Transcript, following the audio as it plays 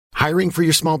Hiring for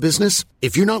your small business?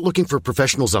 If you're not looking for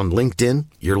professionals on LinkedIn,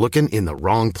 you're looking in the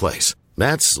wrong place.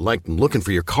 That's like looking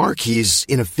for your car keys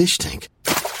in a fish tank.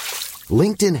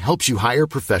 LinkedIn helps you hire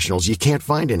professionals you can't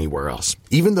find anywhere else,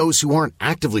 even those who aren't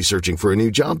actively searching for a new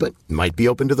job but might be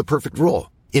open to the perfect role.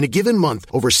 In a given month,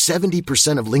 over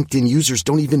 70% of LinkedIn users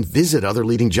don't even visit other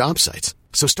leading job sites.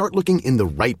 So start looking in the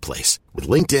right place. With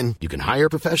LinkedIn, you can hire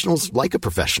professionals like a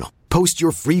professional. Post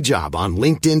your free job on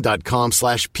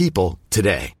linkedin.com/people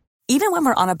today. Even when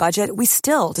we're on a budget, we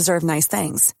still deserve nice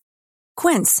things.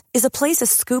 Quince is a place to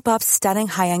scoop up stunning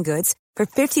high-end goods for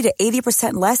 50 to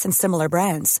 80% less than similar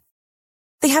brands.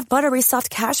 They have buttery soft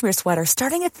cashmere sweaters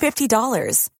starting at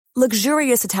 $50,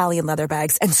 luxurious Italian leather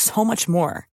bags, and so much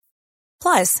more.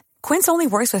 Plus, Quince only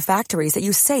works with factories that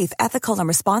use safe, ethical, and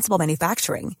responsible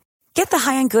manufacturing. Get the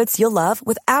high-end goods you'll love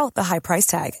without the high price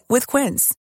tag with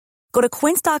Quince. Go to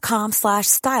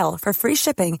quince.com/style for free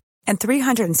shipping and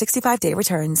 365-day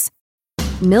returns.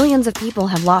 Millions of people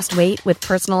have lost weight with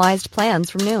personalized plans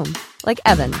from Noom. Like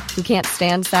Evan, who can't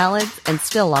stand salads and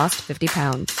still lost 50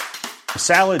 pounds.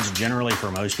 Salads generally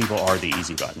for most people are the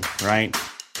easy button, right?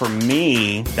 For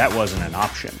me, that wasn't an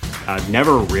option. I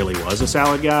never really was a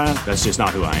salad guy. That's just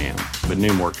not who I am. But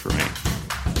Noom worked for me.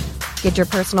 Get your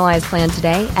personalized plan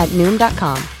today at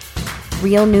Noom.com.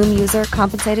 Real Noom user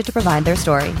compensated to provide their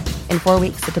story. In 4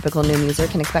 weeks, the typical Noom user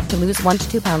can expect to lose 1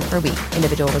 to 2 pounds per week.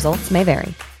 Individual results may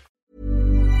vary.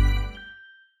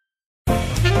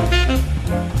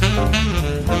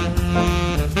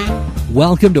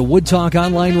 Welcome to Wood Talk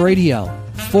Online Radio.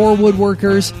 For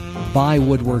woodworkers, by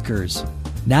woodworkers.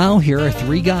 Now, here are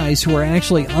 3 guys who are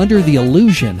actually under the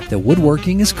illusion that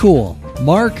woodworking is cool.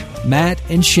 Mark, Matt,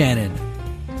 and Shannon.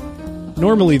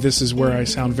 Normally, this is where I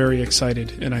sound very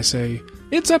excited, and I say,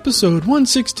 it's episode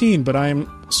 116, but I am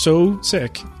so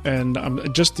sick, and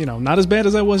I'm just, not as bad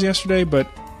as I was yesterday, but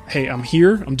hey, I'm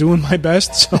here, I'm doing my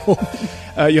best, so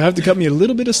you'll have to cut me a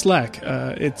little bit of slack.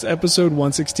 It's episode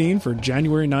 116 for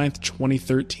January 9th,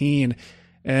 2013,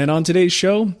 and on today's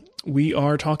show, we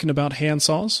are talking about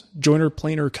handsaws,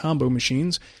 joiner-planer combo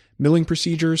machines, milling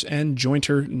procedures, and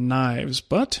jointer knives.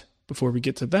 But before we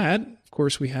get to that, of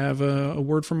course, we have a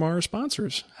word from our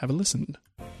sponsors. Have a listen.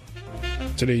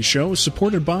 Today's show is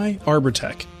supported by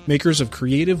ArborTech, makers of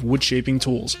creative wood-shaping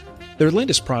tools. Their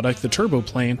latest product, the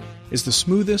TurboPlane, is the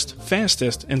smoothest,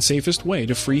 fastest, and safest way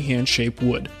to freehand shape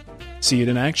wood. See it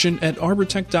in action at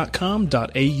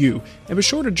arbortech.com.au and be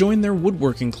sure to join their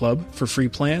woodworking club for free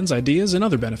plans, ideas, and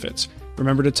other benefits.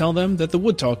 Remember to tell them that the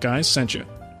Wood Talk guys sent you.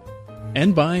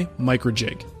 And by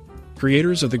Microjig,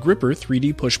 creators of the Gripper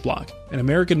 3D Push Block, an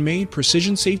American-made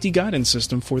precision safety guidance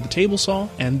system for the table saw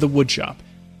and the wood shop.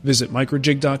 Visit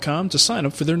microjig.com to sign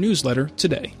up for their newsletter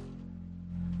today.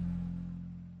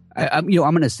 I'm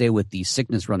going to say with the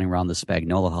sickness running around the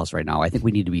Spagnola house right now, I think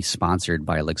we need to be sponsored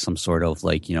by like some sort of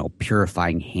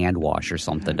purifying hand wash or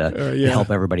something to help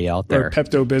everybody out there. Or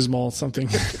Pepto-Bismol, something.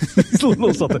 A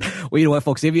little something. Well, you know what,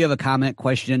 folks? If you have a comment,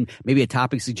 question, maybe a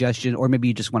topic suggestion, or maybe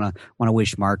you just want to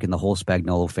wish Mark and the whole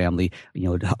Spagnola family,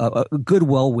 good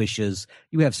well wishes.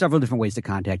 You have several different ways to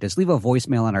contact us. Leave a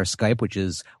voicemail on our Skype, which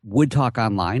is Wood Talk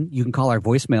Online. You can call our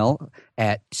voicemail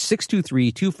at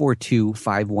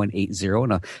 623-242-5180,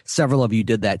 and several of you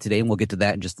did that today, and we'll get to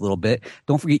that in just a little bit.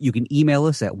 Don't forget, you can email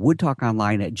us at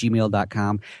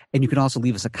woodtalkonline@gmail.com, and you can also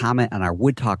leave us a comment on our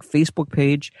Wood Talk Facebook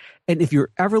page. And if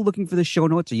you're ever looking for the show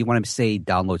notes, or you want to say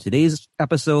download today's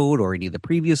episode or any of the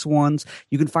previous ones,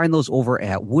 you can find those over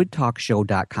at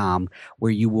woodtalkshow.com,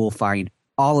 where you will find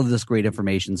all of this great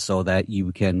information so that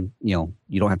you can, you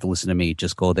don't have to listen to me.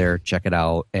 Just go there, check it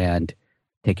out, and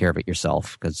take care of it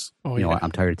yourself, because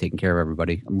I'm tired of taking care of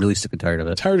everybody. I'm really sick and tired of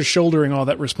it. Tired of shouldering all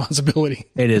that responsibility.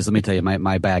 It is. Let me tell you,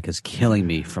 my back is killing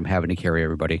me from having to carry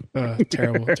everybody.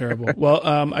 Terrible.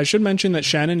 Well, I should mention that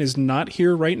Shannon is not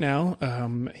here right now.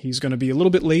 He's going to be a little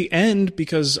bit late, and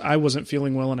because I wasn't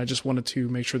feeling well and I just wanted to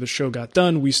make sure the show got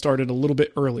done, we started a little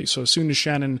bit early. So as soon as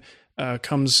Shannon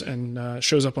comes and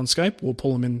shows up on Skype, we'll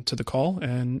pull him into the call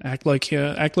and act like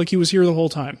he was here the whole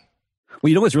time. Well,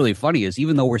 you know what's really funny is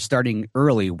even though we're starting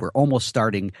early, we're almost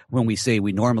starting when we say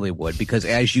we normally would, because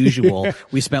as usual,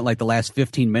 we spent like the last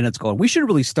 15 minutes going, we should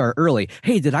really start early.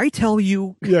 Hey, did I tell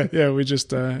you? Yeah. We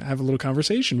just have a little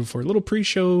conversation before, a little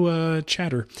pre-show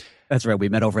chatter. That's right. We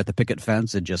met over at the picket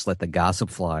fence and just let the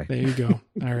gossip fly. There you go.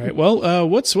 All right. Well,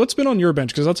 what's been on your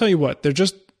bench? Because I'll tell you what,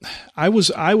 I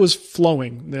was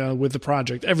flowing with the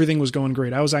project. Everything was going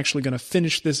great. I was actually going to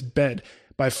finish this bed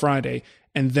by Friday,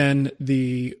 and then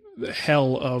the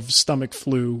hell of stomach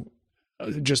flu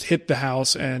just hit the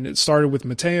house, and it started with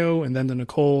Mateo and then to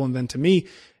Nicole and then to me,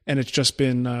 and it's just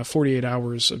been 48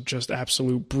 hours of just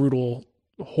absolute brutal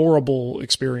horrible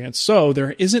experience. So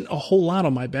there isn't a whole lot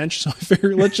on my bench. So I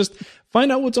figure let's just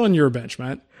find out what's on your bench,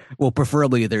 Matt. Well,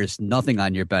 preferably there's nothing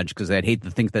on your bench, because I'd hate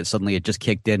to think that suddenly it just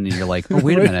kicked in and you're like, oh,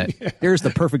 wait a minute. Yeah. There's the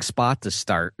perfect spot to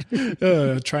start.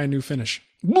 Try a new finish.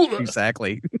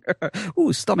 Exactly.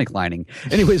 Ooh, stomach lining.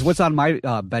 Anyways, what's on my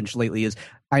bench lately is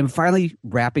I'm finally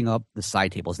wrapping up the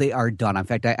side tables. They are done. In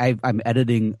fact, I'm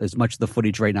editing as much of the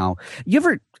footage right now.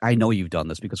 I know you've done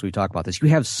this because we talk about this. You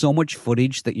have so much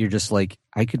footage that you're just like,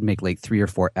 I could make like 3 or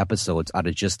 4 episodes out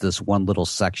of just this one little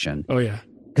section. Oh, yeah.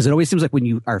 Because it always seems like when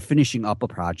you are finishing up a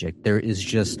project, there is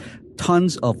just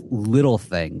tons of little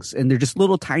things. And they're just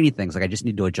little tiny things. Like, I just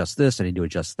need to adjust this. I need to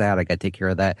adjust that. I got to take care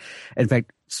of that. In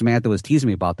fact, Samantha was teasing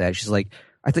me about that. She's like,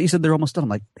 I thought you said they're almost done. I'm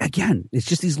like, again, it's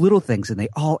just these little things, and they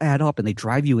all add up and they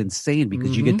drive you insane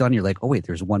because you get done. You're like, oh, wait,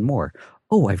 there's one more.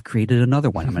 Oh, I've created another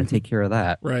one. I'm going to take care of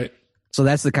that. Right. So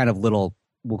that's the kind of little,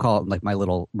 we'll call it like my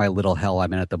little hell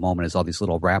I'm in at the moment, is all these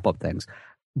little wrap up things.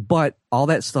 But all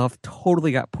that stuff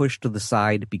totally got pushed to the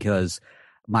side because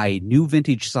my new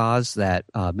vintage saws that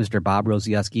Mr. Bob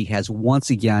Rosieski has once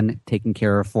again taken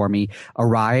care of for me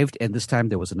arrived. And this time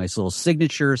there was a nice little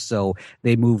signature. So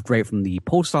they moved right from the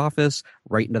post office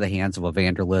right into the hands of a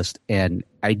Vanderlist. And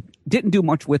I didn't do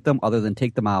much with them other than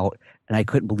take them out. And I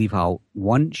couldn't believe how,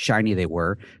 1, shiny they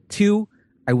were. 2,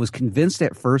 I was convinced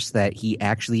at first that he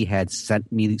actually had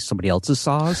sent me somebody else's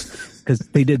saws because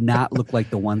they did not look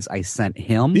like the ones I sent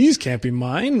him. These can't be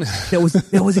mine. That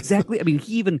was exactly. I mean,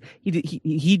 he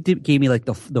gave me like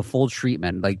the full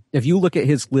treatment. Like, if you look at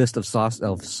his list of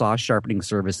saw sharpening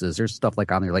services, there's stuff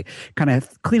like on there like kind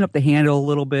of clean up the handle a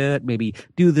little bit, maybe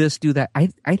do this, do that.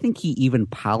 I think he even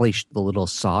polished the little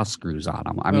saw screws on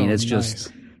them. I mean, it's nice.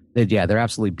 just. Yeah, they're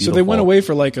absolutely beautiful. So they went away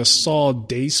for like a saw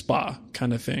day spa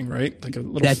kind of thing, right? Like a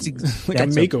little, that's a a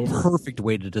makeover. Perfect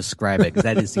way to describe it. Because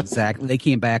that is exactly. They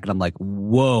came back and I'm like,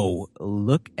 whoa,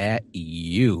 look at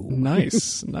you.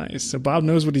 Nice. So Bob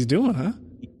knows what he's doing, huh?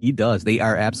 He does. They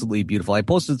are absolutely beautiful. I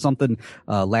posted something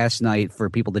last night for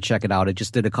people to check it out. I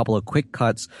just did a couple of quick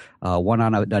cuts, one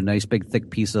on a nice big thick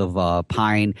piece of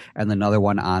pine, and another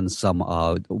one on some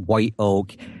white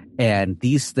oak. And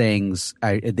these things,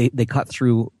 they cut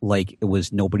through like it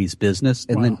was nobody's business.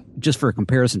 And then just for a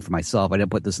comparison for myself, I didn't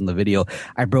put this in the video.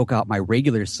 I broke out my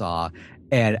regular saw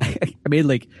and I made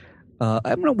like, I'm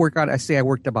going to work on it. I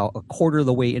worked about a quarter of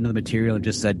the way into the material and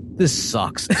just said, this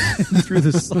sucks. Through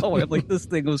the saw. I'm like, this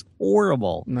thing was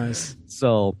horrible. Nice.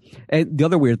 So, and the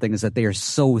other weird thing is that they are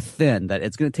so thin that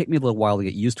it's going to take me a little while to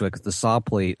get used to it because the saw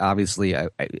plate, obviously,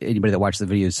 anybody that watched the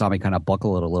video saw me kind of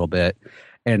buckle it a little bit.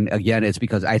 And again, it's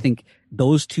because I think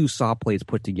those 2 saw plates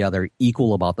put together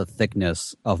equal about the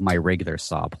thickness of my regular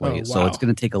saw plate. Oh, wow. So it's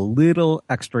going to take a little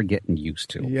extra getting used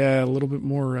to. Yeah, a little bit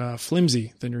more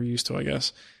flimsy than you're used to, I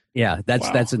guess. Yeah,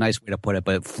 that's a nice way to put it,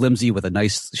 but flimsy with a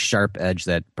nice sharp edge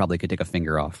that probably could take a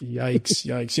finger off.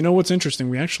 Yikes. You know what's interesting?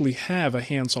 We actually have a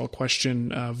handsaw question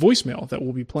voicemail that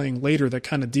we'll be playing later that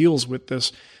kind of deals with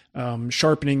this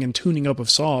sharpening and tuning up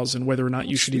of saws and whether or not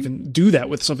you should even do that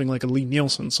with something like a Lee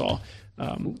Nielsen saw.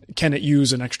 Can it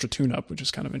use an extra tune-up, which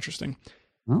is kind of interesting.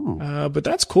 Oh. But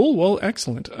that's cool. Well,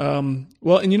 excellent.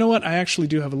 Well, and you know what? I actually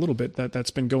do have a little bit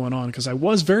that's been going on because I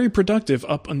was very productive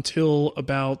up until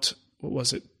about, what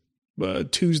was it?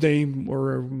 Tuesday,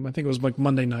 or I think it was like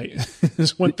Monday night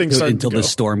is when things started until to go. The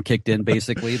storm kicked in,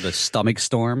 basically the stomach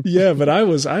storm. Yeah, but I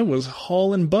was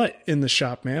hauling butt in the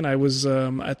shop, man. I was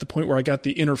at the point where I got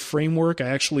the inner framework. I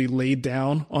actually laid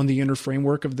down on the inner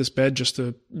framework of this bed just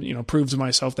to prove to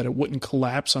myself that it wouldn't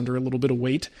collapse under a little bit of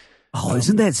weight. Oh,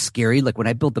 isn't that scary? Like when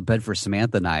I built the bed for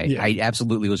Samantha and I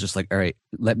absolutely was just like, all right,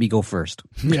 let me go first.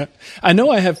 Yeah. I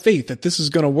know I have faith that this is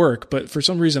going to work, but for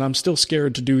some reason I'm still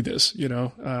scared to do this,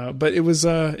 but it was,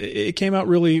 it came out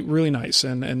really, really nice.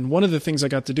 And one of the things I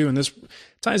got to do, and this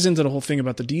ties into the whole thing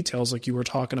about the details like you were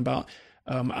talking about,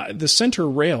 the center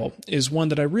rail is one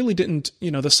that I really didn't,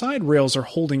 the side rails are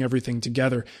holding everything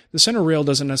together. The center rail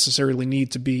doesn't necessarily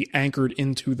need to be anchored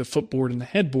into the footboard and the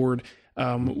headboard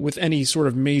with any sort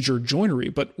of major joinery.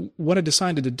 But what I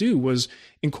decided to do was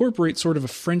incorporate sort of a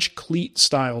French cleat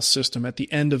style system at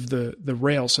the end of the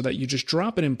rail so that you just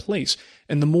drop it in place.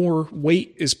 And the more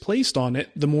weight is placed on it,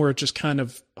 the more it just kind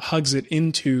of hugs it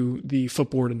into the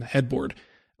footboard and the headboard.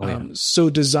 Oh, yeah.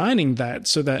 So designing that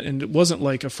so that, and it wasn't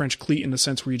like a French cleat in the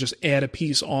sense where you just add a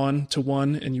piece on to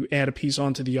one and you add a piece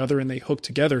onto the other and they hook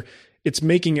together. It's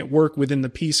making it work within the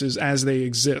pieces as they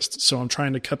exist. So I'm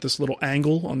trying to cut this little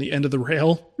angle on the end of the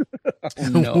rail,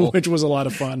 which was a lot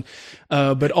of fun.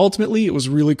 But ultimately it was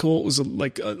really cool. It was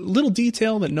like a little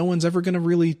detail that no one's ever going to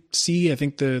really see. I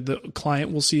think the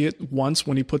client will see it once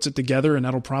when he puts it together and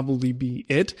that'll probably be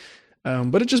it.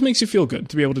 But it just makes you feel good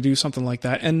to be able to do something like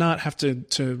that and not have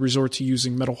to resort to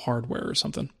using metal hardware or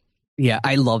something. Yeah,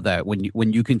 I love that when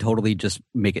you can totally just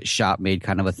make it shop made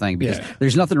kind of a thing, because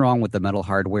there's nothing wrong with the metal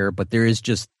hardware, but there is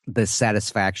just the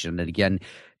satisfaction. And again,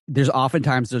 there's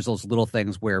those little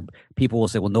things where people will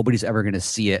say, well, nobody's ever going to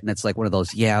see it. And it's like one of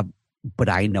those, yeah, but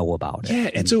I know about it. Yeah,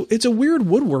 it's a weird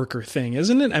woodworker thing,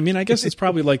 isn't it? I mean, I guess it's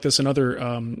probably like this in other,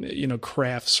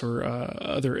 crafts or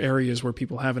other areas where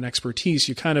people have an expertise.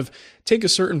 You kind of take a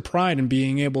certain pride in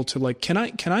being able to like, can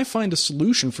I find a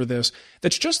solution for this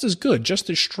that's just as good, just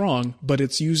as strong, but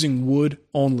it's using wood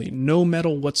only, no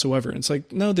metal whatsoever. And it's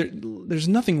like, no, there's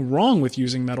nothing wrong with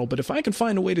using metal, but if I can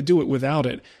find a way to do it without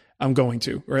it, I'm going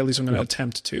to, or at least I'm going to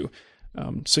attempt to.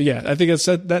 So yeah, I think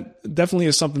that definitely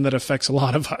is something that affects a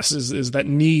lot of us is that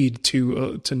need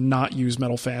to not use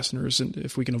metal fasteners, and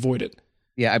if we can avoid it.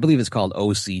 Yeah, I believe it's called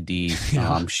OCD.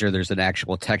 I'm sure there's an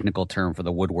actual technical term for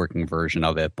the woodworking version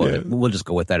of it, but we'll just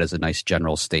go with that as a nice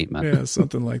general statement. Yeah,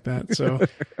 something like that. So,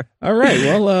 all right.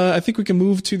 Well, I think we can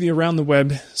move to the Around the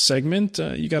Web segment.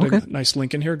 You got a nice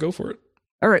link in here. Go for it.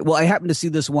 All right. Well, I happened to see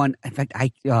this one. In fact,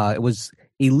 it was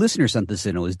a listener sent this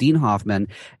in. It was Dean Hoffman,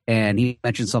 and he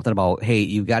mentioned something about, hey,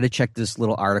 you got to check this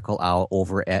little article out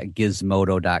over at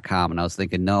gizmodo.com. And I was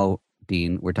thinking, no,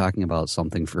 Dean, we're talking about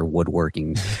something for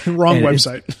woodworking. Wrong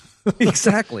website.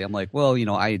 Exactly. I'm like, well,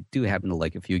 I do happen to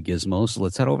like a few gizmos, so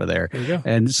let's head over there. There you go.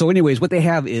 And so anyways, what they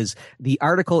have is the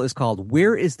article is called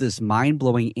 "Where is this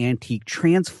mind-blowing antique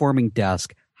transforming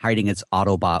desk hiding its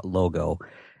Autobot logo?"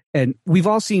 And we've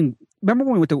all seen, remember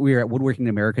when we were at Woodworking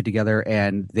America together,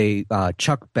 and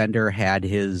Chuck Bender had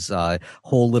his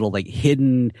whole little like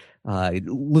hidden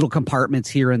little compartments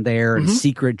here and there and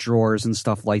secret drawers and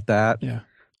stuff like that. Yeah.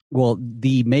 Well,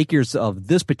 the makers of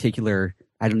this particular,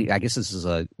 I guess this is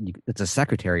it's a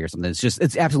secretary or something.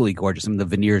 It's absolutely gorgeous. I mean, the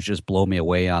veneers just blow me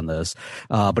away on this.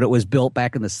 But it was built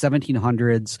back in the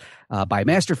 1700s by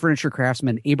master furniture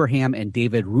craftsmen Abraham and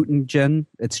David Rutingen.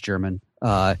 It's German.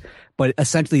 But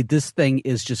essentially this thing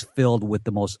is just filled with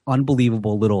the most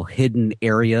unbelievable little hidden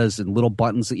areas and little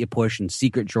buttons that you push and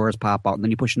secret drawers pop out. And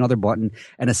then you push another button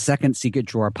and a second secret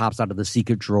drawer pops out of the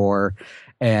secret drawer.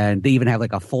 And they even have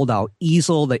like a fold out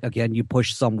easel that, again, you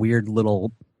push some weird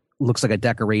little, looks like a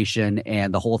decoration,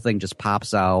 and the whole thing just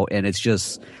pops out. And it's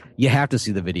just, you have to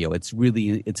see the video. It's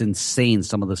insane,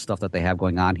 some of the stuff that they have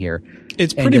going on here.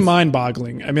 It's pretty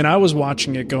mind-boggling. I mean, I was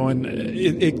watching it going,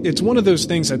 it's one of those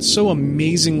things that's so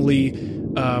amazingly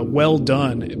well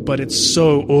done, but it's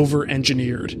so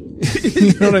over-engineered.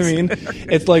 You know what I mean?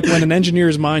 It's like when an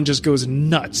engineer's mind just goes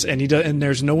nuts, and and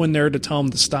there's no one there to tell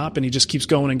him to stop, and he just keeps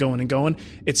going and going and going.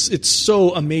 It's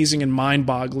so amazing and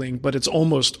mind-boggling, but it's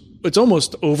almost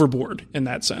overboard in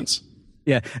that sense.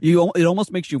 Yeah, it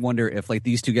almost makes you wonder if like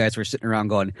these two guys were sitting around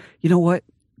going, you know what?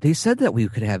 They said that we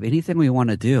could have anything we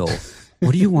want to do.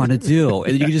 What do you want to do?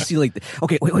 And you can just see like,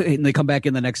 okay, wait, and they come back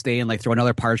in the next day and like throw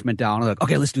another parchment down. And like,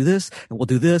 okay, let's do this, and we'll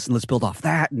do this, and let's build off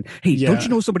that. And hey, don't you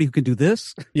know somebody who can do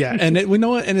this? Yeah, and we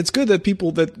know it, and it's good that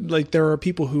there are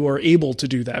people who are able to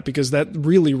do that, because that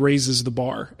really raises the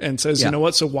bar and says, you know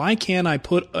what? So why can't I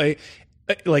put a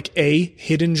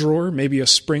hidden drawer, maybe a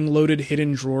spring-loaded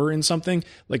hidden drawer in something?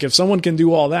 Like if someone can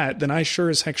do all that, then I sure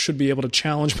as heck should be able to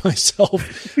challenge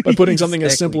myself by putting something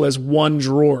as simple as one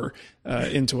drawer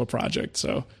into a project.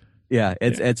 So yeah,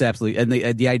 it's absolutely, and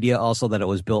the idea also that it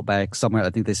was built back somewhere, I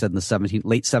think they said in the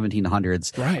late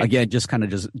 1700s. Right. Again, just kind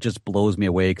of just blows me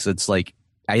away, because it's like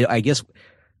I guess.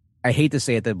 I hate to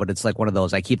say it, but it's like one of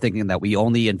those. I keep thinking that we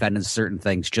only invented certain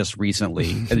things just recently.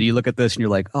 And you look at this and you're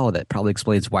like, oh, that probably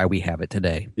explains why we have it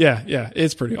today. Yeah,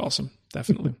 it's pretty awesome.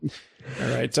 Definitely. All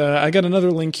right. I got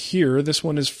another link here. This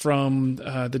one is from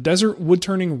the Desert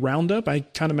Woodturning Roundup. I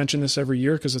kind of mention this every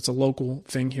year because it's a local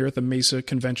thing here at the Mesa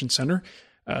Convention Center.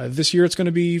 This year it's going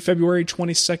to be February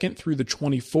 22nd through the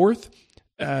 24th.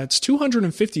 It's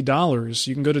 $250.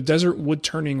 You can go to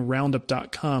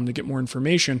desertwoodturningroundup.com to get more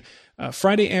information.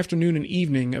 Friday afternoon and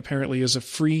evening apparently is a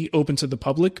free open to the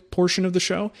public portion of the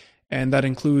show, and that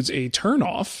includes a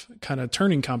turn-off kind of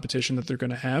turning competition that they're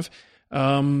going to have,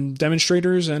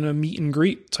 demonstrators, and a meet and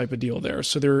greet type of deal there.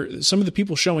 So some of the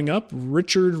people showing up: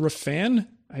 Richard Raffan.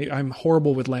 I'm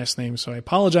horrible with last names, so I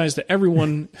apologize to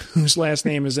everyone whose last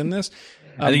name is in this.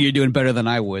 I think you're doing better than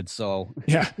I would. So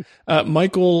yeah,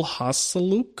 Michael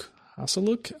Hasseluk,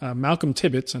 Malcolm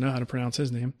Tibbetts, I know how to pronounce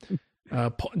his name.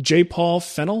 J. Paul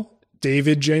Fennell,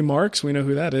 David J. Marks, we know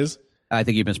who that is. I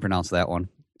think you mispronounced that one.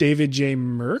 David J.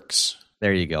 Merks.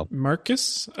 There you go.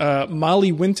 Marcus,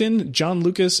 Molly Winton, John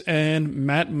Lucas, and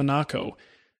Matt Monaco.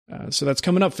 So that's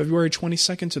coming up February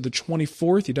 22nd to the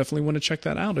 24th. You definitely want to check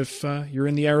that out if you're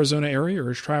in the Arizona area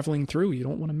or is traveling through. You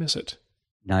don't want to miss it.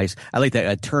 Nice. I like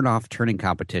that. A turn-off turning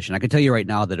competition. I can tell you right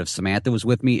now that if Samantha was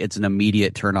with me, it's an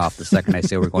immediate turn-off the second I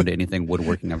say we're going to anything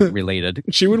woodworking related.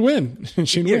 She would win.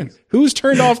 She'd win. Who's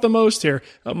turned off the most here?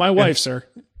 My wife, sir.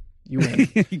 You win.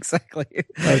 Exactly.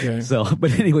 Okay. So,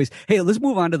 but anyways, hey, let's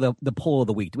move on to the poll of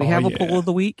the week. Do we have a poll of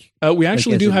the week? We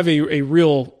actually do have a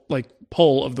real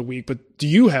poll of the week, but do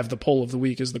you have the poll of the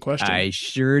week is the question. I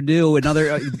sure do.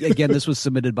 Another, again, this was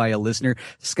submitted by a listener.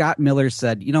 Scott Miller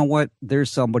said, you know what? There's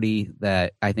somebody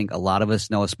that I think a lot of us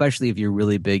know, especially if you're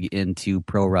really big into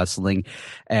pro wrestling,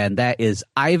 and that is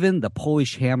Ivan, the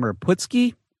Polish Hammer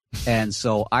Putski. And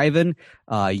so, Ivan,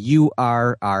 you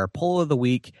are our poll of the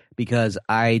week because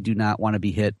I do not want to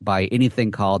be hit by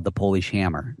anything called the Polish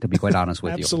Hammer, to be quite honest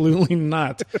with you. Absolutely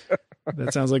not.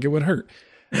 That sounds like it would hurt.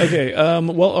 Okay,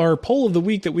 well, our poll of the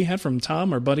week that we had from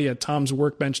Tom, our buddy at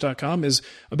tomsworkbench.com, is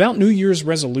about New Year's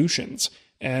resolutions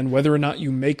and whether or not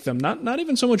you make them. Not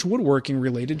even so much woodworking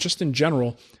related, just in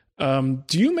general. Do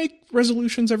you make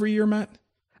resolutions every year, Matt?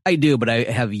 I do, but I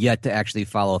have yet to actually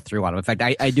follow through on it. In fact,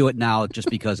 I do it now just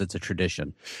because it's a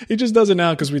tradition. He just does it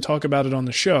now because we talk about it on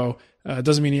the show. It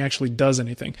doesn't mean he actually does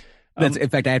anything. In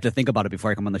fact, I have to think about it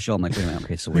before I come on the show. I'm like, wait a minute,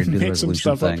 okay, so we're going to do the resolution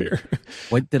some stuff thing. Up here.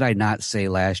 What did I not say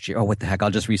last year? Oh, what the heck?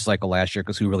 I'll just recycle last year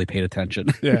because who really paid attention?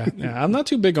 Yeah. I'm not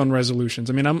too big on resolutions.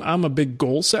 I mean, I'm a big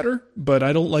goal setter, but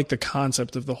I don't like the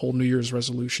concept of the whole New Year's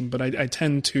resolution. But I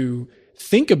tend to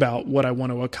think about what I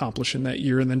want to accomplish in that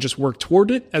year and then just work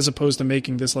toward it, as opposed to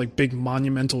making this big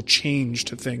monumental change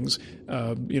to things,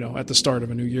 at the start of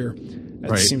a new year.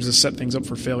 That seems to set things up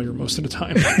for failure most of the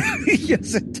time.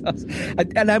 Yes, it does.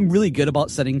 And I'm really good about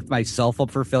setting myself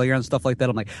up for failure and stuff like that.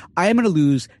 I'm like, I am going to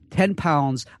lose 10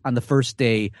 pounds on the first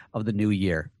day of the new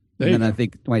year. And then I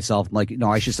think to myself, I'm like,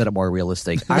 no, I should set it more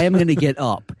realistic. I am going to get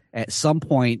up at some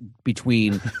point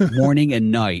between morning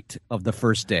and night of the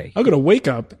first day. I'm going to wake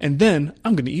up and then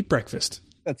I'm going to eat breakfast.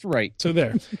 That's right. So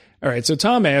there. All right. So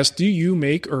Tom asked, do you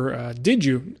make or did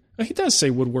you? He does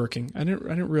say woodworking. I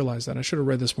didn't realize that. I should have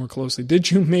read this more closely. Did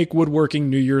you make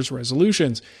woodworking New Year's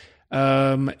resolutions?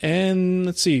 And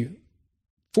let's see.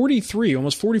 43,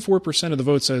 almost 44% of the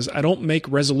vote says I don't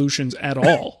make resolutions at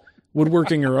all.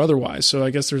 Woodworking or otherwise. So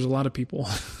I guess there's a lot of people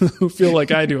who feel like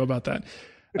I do about that.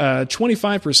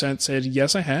 25% said,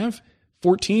 yes, I have.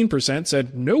 14%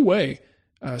 said, no way.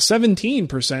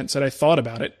 17% said, I thought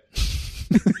about it,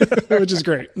 which is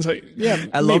great. It's like, yeah,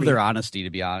 I love their honesty, to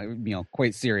be honest,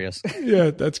 quite serious.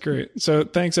 Yeah, that's great. So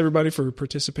thanks everybody for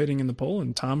participating in the poll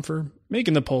and Tom for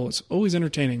making the poll. It's always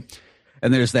entertaining.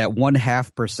 And there's that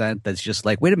 0.5% that's just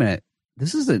like, wait a minute,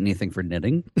 this isn't anything for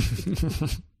knitting.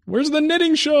 Where's the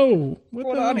knitting show? What's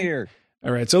going on here?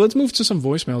 All right, so let's move to some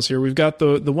voicemails here. We've got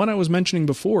the one I was mentioning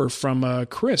before from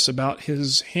Chris about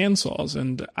his handsaws,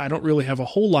 and I don't really have a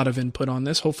whole lot of input on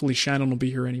this. Hopefully Shannon will be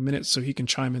here any minute so he can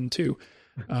chime in too.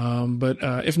 But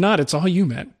if not, it's all you,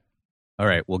 Matt. All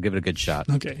right, we'll give it a good shot.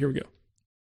 Okay, here we go.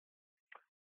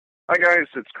 Hi, guys.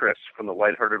 It's Chris from the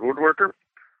Lighthearted Woodworker.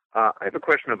 I have a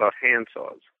question about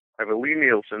handsaws. I have a Lee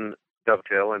Nielsen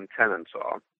dovetail and tenon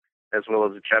saw, as well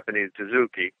as a Japanese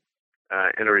Suzuki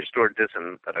and a restored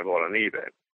Dyson that I bought on eBay.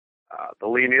 The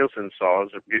Lee Nielsen saws,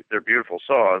 they're beautiful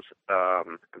saws,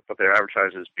 but they're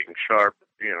advertised as being sharp,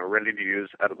 ready to use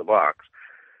out of the box.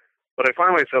 But I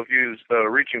find myself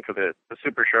reaching for the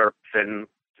super sharp, thin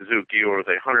Suzuki or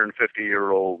the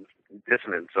 150-year-old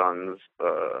Dissonant Sons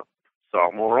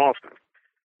saw more often.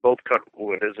 Both cut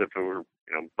wood as if it were,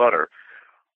 butter.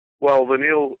 Well, the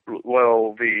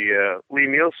Lee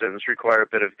Nielsens require a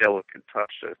bit of delicate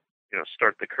touch to,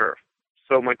 start the curve.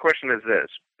 So my question is this: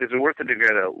 is it worth it to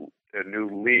get a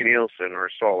new Lee Nielsen or a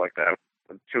saw like that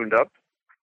tuned up?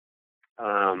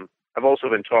 I've also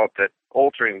been taught that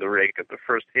altering the rake at the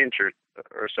first inch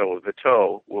or so of the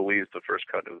toe will ease the first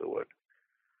cut of the wood.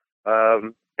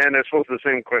 And I suppose the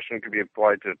same question could be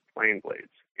applied to plane blades,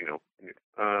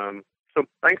 So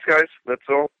thanks, guys. That's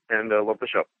all. And love the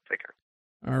show. Take care.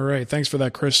 All right. Thanks for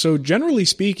that, Chris. So generally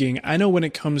speaking, I know when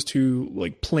it comes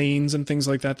to planes and things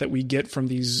like that we get from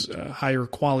these higher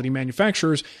quality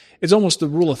manufacturers, it's almost the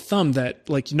rule of thumb that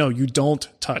you don't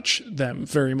touch them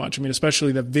very much. I mean,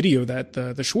 especially the video that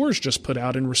the Schwarz just put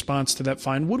out in response to that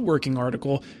Fine Woodworking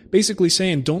article, basically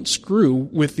saying don't screw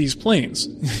with these planes.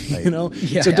 Right.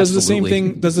 Yeah, so does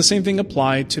absolutely. the same thing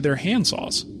apply to their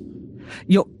handsaws?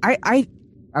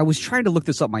 I was trying to look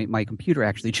this up. My computer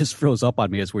actually just froze up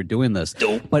on me as we're doing this.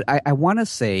 But I want to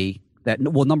say that,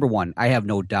 well, number one, I have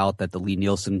no doubt that the Lee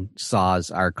Nielsen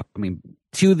saws are coming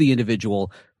to the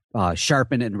individual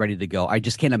sharpened and ready to go. I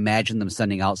just can't imagine them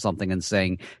sending out something and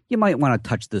saying, you might want to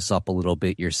touch this up a little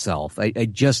bit yourself. I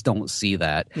just don't see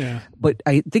that. Yeah. But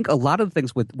I think a lot of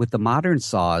things with the modern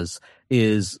saws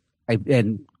is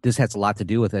and this has a lot to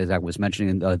do with, as I was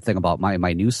mentioning, the thing about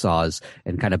my new saws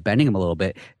and kind of bending them a little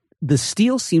bit. The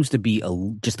steel seems to be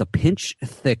just a pinch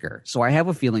thicker. So I have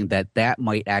a feeling that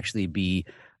might actually be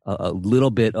a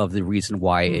little bit of the reason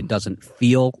why it doesn't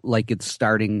feel like it's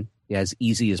starting as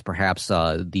easy as perhaps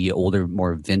the older,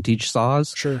 more vintage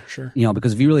saws. Sure.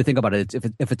 Because if you really think about it,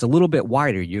 if it's a little bit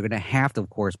wider, you're going to have to, of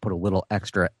course, put a little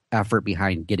extra effort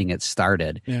behind getting it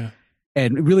started. Yeah.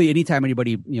 And really, anytime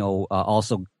anybody,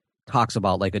 also talks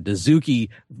about like a Dazuki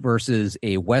versus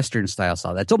a Western style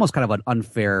saw, that's almost kind of an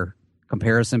unfair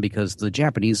comparison because the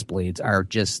Japanese blades are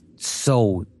just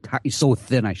so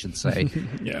thin, I should say,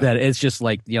 that it's just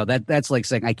like, that's like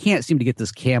saying I can't seem to get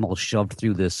this camel shoved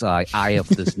through this eye of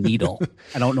this needle.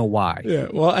 I don't know why. Yeah,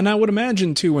 well, and I would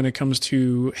imagine too when it comes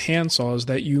to hand saws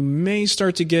that you may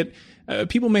start to get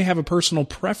people may have a personal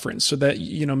preference, so that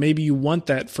maybe you want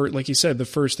that for, like you said, the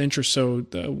first inch or so.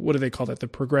 What do they call that? The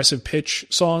progressive pitch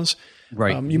saws.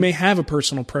 Right. You may have a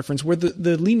personal preference where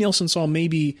the Lie-Nielsen saw may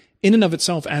be in and of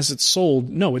itself as it's sold.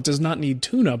 No, it does not need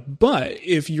tune-up. But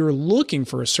if you're looking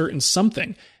for a certain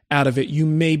something out of it, you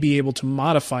may be able to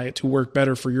modify it to work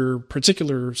better for your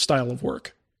particular style of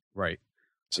work. Right.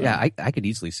 So, yeah, I could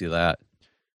easily see that.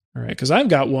 All right, because I've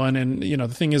got one, and the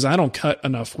thing is, I don't cut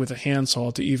enough with a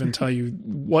handsaw to even tell you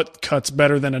what cuts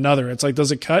better than another. It's like,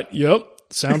 does it cut? Yep,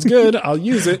 sounds good. I'll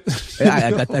use it.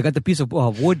 I got the piece of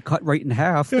wood cut right in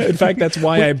half. In fact, that's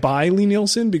why I buy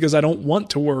Lie-Nielsen, because I don't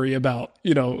want to worry about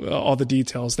all the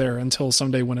details there until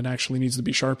someday when it actually needs to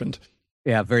be sharpened.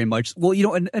 Yeah, very much.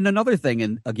 Well, and another thing,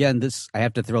 and again, this I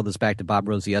have to throw this back to Bob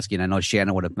Rosieski, and I know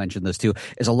Shannon would have mentioned this too,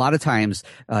 is a lot of times,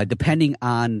 depending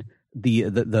on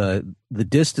the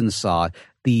distance saw,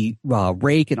 the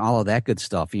rake and all of that good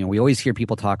stuff. We always hear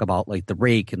people talk about like the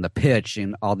rake and the pitch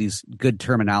and all these good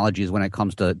terminologies when it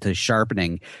comes to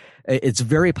sharpening. It's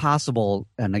very possible,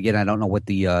 and again, I don't know what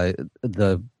the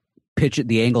pitch,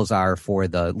 the angles are for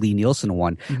the Lie-Nielsen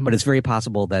one, but it's very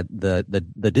possible that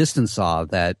the distance saw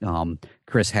that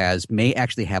Chris has may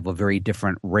actually have a very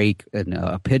different rake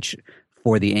and pitch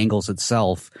for the angles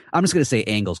itself. I'm just going to say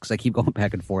angles because I keep going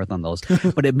back and forth on those,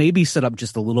 but it may be set up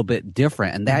just a little bit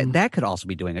different, and that could also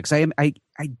be doing it. Because I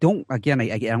can't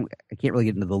really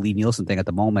get into the Lie-Nielsen thing at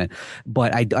the moment,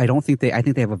 but I think they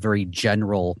have a very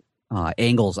general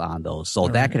angles on those, so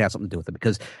that could have something to do with it.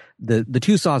 Because the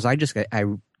two saws I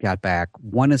got back,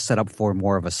 one is set up for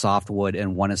more of a softwood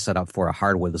and one is set up for a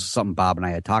hardwood. This is something Bob and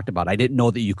I had talked about. I didn't know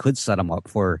that you could set them up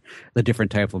for the different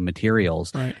type of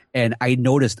materials. Right. And I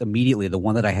noticed immediately the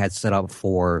one that I had set up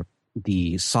for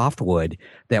the softwood,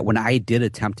 that when I did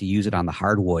attempt to use it on the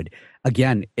hardwood,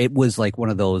 again, it was like one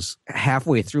of those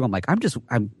halfway through, I'm like,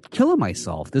 I'm killing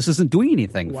myself. This isn't doing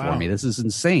anything for me. This is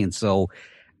insane. So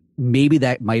maybe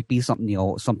that might be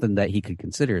something, something that he could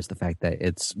consider, is the fact that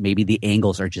it's maybe the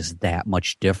angles are just that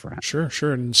much different. Sure.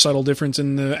 And subtle difference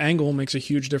in the angle makes a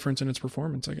huge difference in its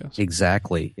performance, I guess.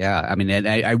 Exactly. Yeah. I mean, and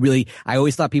I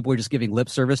always thought people were just giving lip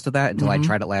service to that until I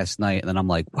tried it last night. And then I'm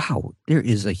like, wow, there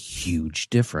is a huge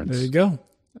difference. There you go.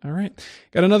 All right.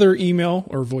 Got another email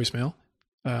or voicemail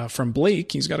from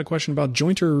Blake. He's got a question about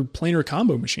jointer planer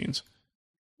combo machines.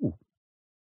 Ooh.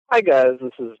 Hi, guys.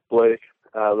 This is Blake.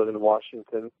 I live in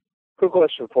Washington. Quick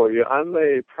question for you. I'm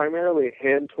a primarily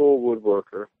hand tool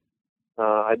woodworker.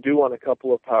 I do want a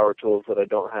couple of power tools that I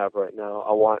don't have right now.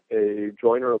 I want a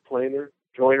joiner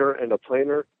and a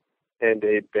planer, and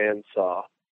a bandsaw.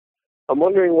 I'm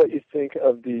wondering what you think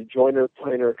of the joiner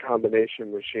planer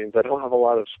combination machines. I don't have a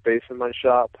lot of space in my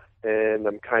shop, and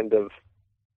I'm kind of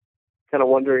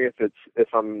wondering if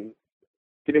I'm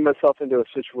getting myself into a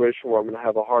situation where I'm going to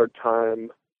have a hard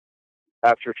time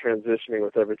after transitioning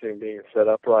with everything being set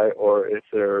up right, or if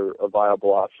they're a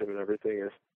viable option and everything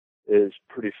is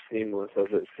pretty seamless as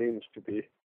it seems to be.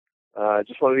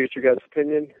 Just wanted to get your guys'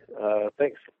 opinion.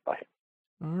 Thanks. Bye.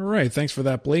 All right. Thanks for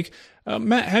that, Blake.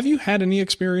 Matt, have you had any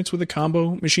experience with a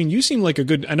combo machine? You seem like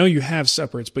I know you have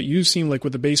separates, but you seem like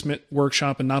with a basement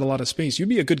workshop and not a lot of space, you'd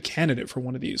be a good candidate for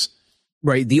one of these.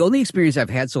 Right. The only experience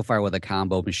I've had so far with a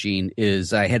combo machine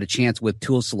is I had a chance with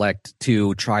Tool Select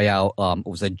to try out, it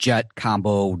was a Jet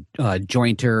combo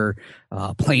jointer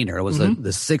planer. It was the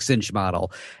 6-inch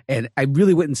model. And I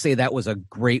really wouldn't say that was a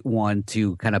great one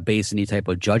to kind of base any type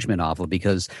of judgment off of,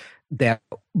 because that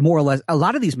more or less, a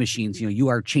lot of these machines, you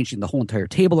are changing the whole entire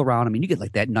table around. I mean, you get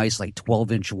like that nice, like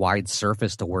 12-inch wide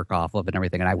surface to work off of and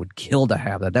everything. And I would kill to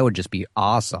have that. That would just be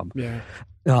awesome. Yeah.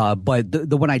 But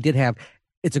the one I did have,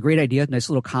 it's a great idea, nice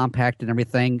little compact and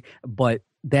everything. But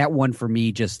that one for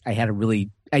me,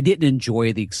 I didn't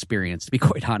enjoy the experience, to be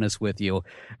quite honest with you.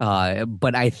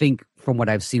 But I think from what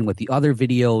I've seen with the other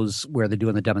videos where they're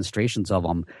doing the demonstrations of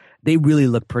them, they really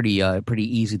look pretty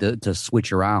easy to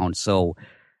switch around. So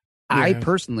I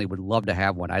personally would love to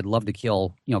have one. I'd love to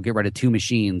get rid of two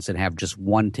machines and have just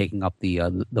one taking up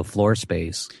the floor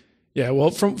space. Yeah,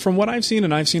 well, from what I've seen,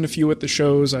 and I've seen a few at the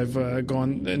shows, I've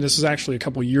gone, and this is actually a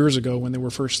couple of years ago when they were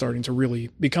first starting to really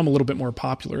become a little bit more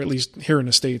popular, at least here in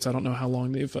the States. I don't know how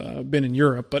long they've been in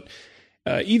Europe, but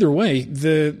either way,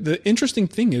 the interesting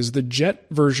thing is the jet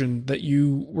version that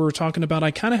you were talking about,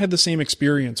 I kind of had the same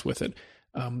experience with it.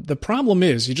 The problem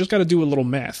is you just got to do a little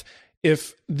math.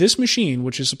 If this machine,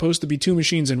 which is supposed to be two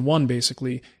machines in one,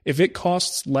 basically, if it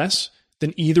costs less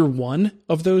than either one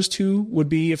of those two would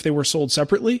be if they were sold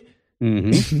separately,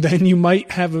 then you might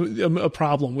have a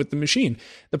problem with the machine.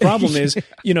 The problem is,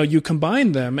 you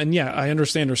combine them, and I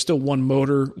understand there's still one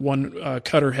motor, one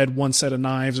cutter head, one set of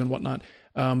knives and whatnot.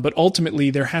 But ultimately,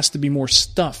 there has to be more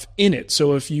stuff in it.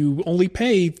 So if you only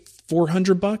pay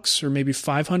 $400 or maybe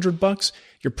 $500,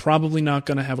 you're probably not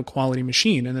going to have a quality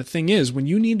machine. And the thing is, when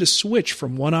you need to switch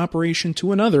from one operation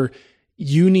to another,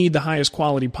 you need the highest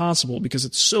quality possible because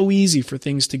it's so easy for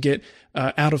things to get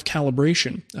out of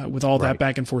calibration with all that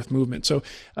back and forth movement. So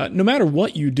no matter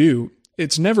what you do,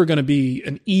 it's never going to be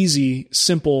an easy,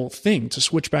 simple thing to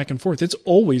switch back and forth. It's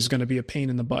always going to be a pain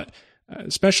in the butt.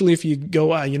 Especially if you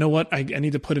go, you know what, I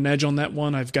need to put an edge on that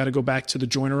one. I've got to go back to the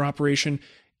joiner operation.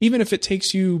 Even if it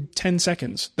takes you 10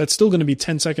 seconds, that's still going to be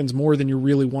 10 seconds more than you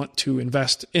really want to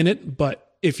invest in it.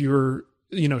 But if you're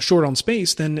short on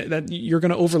space, then that you're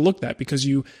going to overlook that because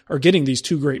you are getting these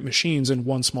two great machines in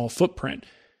one small footprint.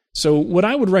 So what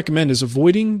I would recommend is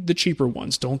avoiding the cheaper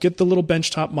ones. Don't get the little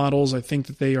benchtop models. I think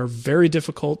that they are very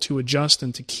difficult to adjust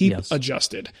and to keep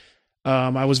adjusted.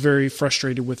 I was very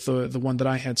frustrated with the one that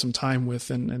I had some time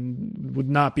with and would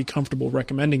not be comfortable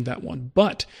recommending that one.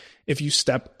 But if you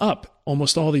step up,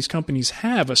 almost all these companies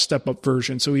have a step up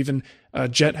version. So even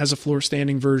Jet has a floor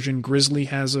standing version. Grizzly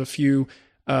has a few.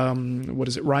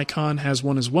 Rikon has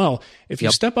one as well. If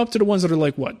you step up to the ones that are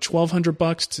like $1,200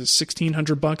 to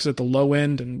 $1,600 at the low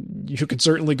end, and you could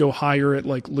certainly go higher at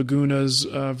like Laguna's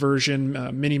version,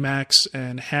 Minimax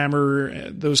and Hammer.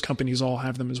 Those companies all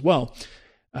have them as well.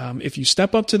 If you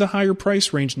step up to the higher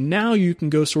price range, now you can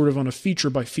go sort of on a feature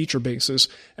by feature basis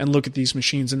and look at these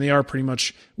machines, and they are pretty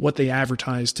much what they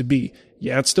advertise to be.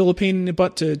 Yeah, it's still a pain in the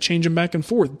butt to change them back and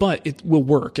forth, but it will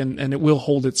work and it will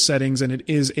hold its settings, and it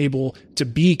is able to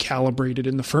be calibrated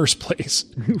in the first place.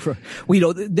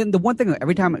 Well, then the one thing,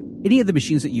 every time any of the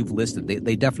machines that you've listed,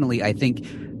 they definitely, I think,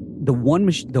 the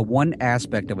one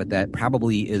aspect of it that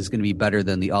probably is going to be better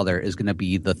than the other is going to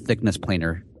be the thickness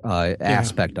planer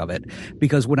aspect of it.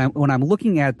 Because when I'm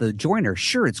looking at the joiner,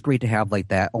 sure, it's great to have like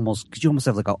that you almost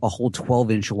have like a whole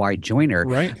 12-inch wide joiner,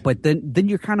 right? But then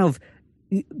you're kind of,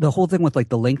 the whole thing with like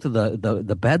the length of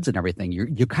the beds and everything, you're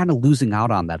kind of losing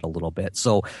out on that a little bit.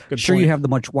 So sure, you have the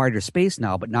much wider space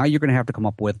now, but now you're going to have to come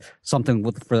up with something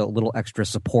for a little extra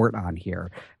support on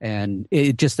here. And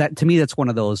it just, that to me, that's one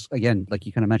of those, again, like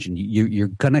you kind of mentioned, you're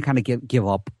going to kind of give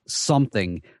up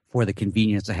something for the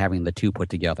convenience of having the two put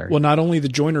together. Well, not only the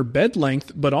joiner bed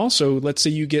length, but also let's say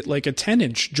you get like a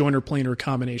 10-inch joiner planer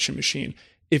combination machine.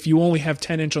 If you only have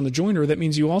 10-inch on the joiner, that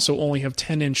means you also only have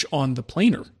 10-inch on the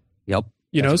planer. Yep.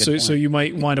 So you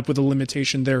might wind up with a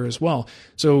limitation there as well.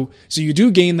 So you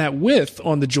do gain that width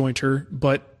on the jointer,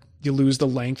 but you lose the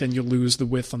length and you lose the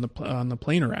width on the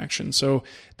planer action. So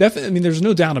definitely, I mean, there's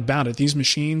no doubt about it. These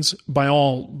machines, by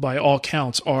all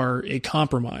counts, are a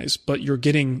compromise, but you're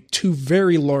getting two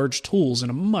very large tools in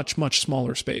a much, much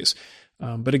smaller space.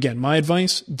 But again, my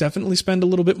advice, definitely spend a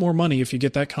little bit more money if you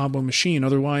get that combo machine.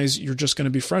 Otherwise, you're just going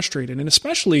to be frustrated. And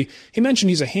especially, he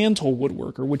mentioned he's a hand tool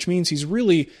woodworker, which means he's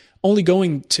really only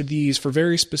going to these for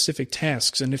very specific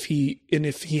tasks. And if he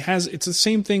has, it's the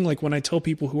same thing like when I tell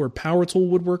people who are power tool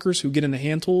woodworkers who get into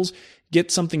hand tools, get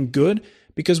something good.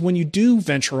 Because when you do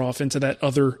venture off into that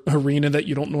other arena that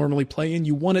you don't normally play in,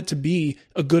 you want it to be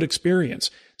a good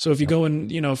experience. So if you go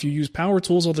and, if you use power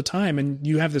tools all the time and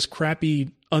you have this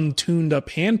crappy, untuned up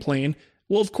hand plane,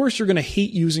 well, of course you're going to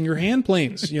hate using your hand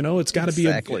planes. It's got to be,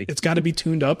 it's got to be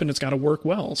tuned up and it's got to work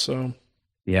well. So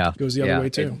it goes the other way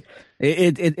too.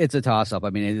 It's a toss up. I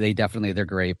mean, they're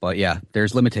great, but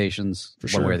there's limitations for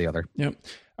one way or the other. Yep.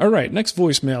 All right. Next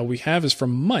voicemail we have is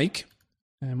from Mike.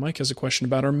 And Mike has a question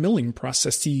about our milling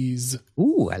processes.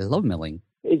 Ooh, I love milling.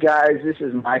 Hey guys, this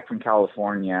is Mike from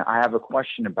California. I have a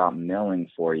question about milling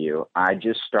for you. I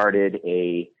just started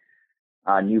a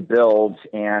new build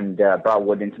and brought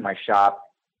wood into my shop,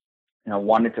 and I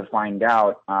wanted to find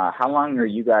out how long are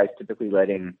you guys typically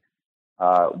letting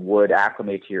wood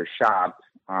acclimate to your shop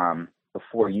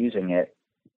before using it,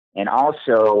 and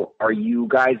also are you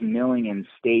guys milling in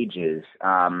stages?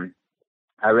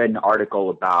 I read an article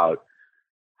about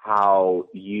how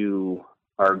Gary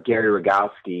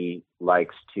Rogowski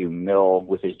likes to mill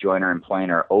with his joiner and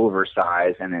planer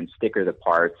oversize and then sticker the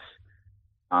parts,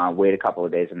 wait a couple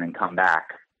of days and then come back.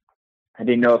 I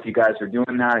didn't know if you guys were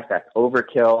doing that, if that's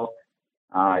overkill,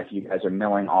 if you guys are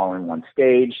milling all in one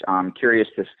stage. I'm curious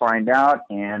to find out,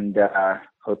 and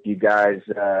hope you guys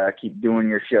keep doing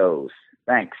your shows.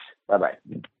 Thanks. Bye-bye.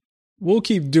 We'll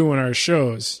keep doing our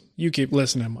shows. You keep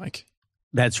listening, Mike.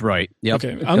 That's right. Yep.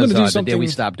 Okay, I'm going to do something. The day we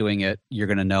stop doing it, you're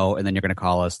going to know, and then you're going to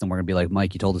call us, and we're going to be like,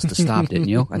 Mike, you told us to stop, didn't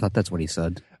you? I thought that's what he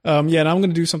said. Yeah, and I'm going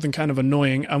to do something kind of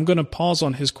annoying. I'm going to pause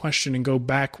on his question and go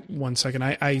back 1 second.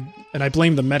 I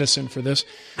blame the medicine for this.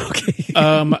 Okay.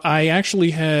 I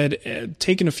actually had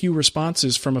taken a few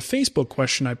responses from a Facebook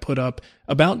question I put up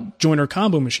about joiner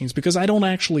combo machines because I don't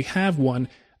actually have one.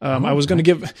 I was going to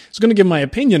give my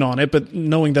opinion on it, but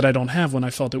knowing that I don't have one, I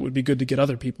felt it would be good to get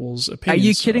other people's opinions. Are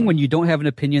you kidding? When you don't have an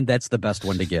opinion, that's the best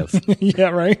one to give. Yeah,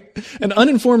 right. An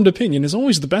uninformed opinion is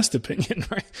always the best opinion,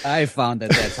 right? I found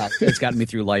that's how it's gotten me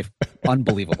through life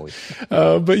unbelievably.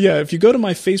 But yeah, if you go to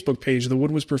my Facebook page, the Wood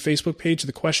Whisperer Facebook page,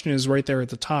 the question is right there at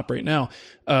the top right now.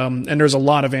 And there's a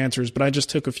lot of answers, but I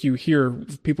just took a few here,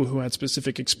 people who had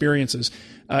specific experiences.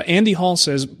 Andy Hall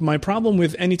says, my problem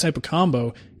with any type of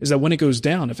combo is that when it goes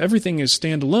down, if everything is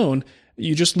standalone,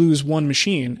 you just lose one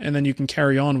machine and then you can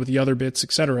carry on with the other bits,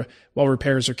 etc., while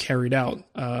repairs are carried out.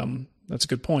 That's a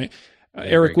good point.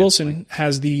 Eric Wilson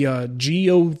has the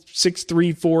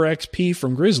G0634XP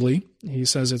from Grizzly. He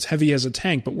says it's heavy as a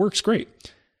tank, but works great.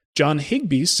 John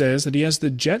Higbee says that he has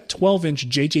the Jet 12-inch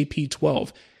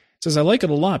JJP12. Says, I like it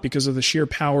a lot because of the sheer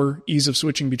power, ease of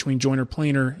switching between joiner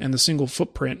planer, and the single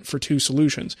footprint for two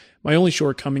solutions. My only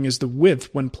shortcoming is the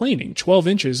width when planing. 12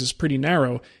 inches is pretty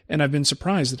narrow, and I've been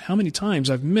surprised at how many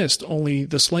times I've missed only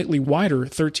the slightly wider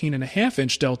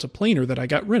 13.5-inch Delta planer that I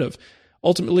got rid of.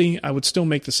 Ultimately, I would still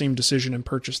make the same decision and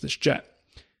purchase this jet.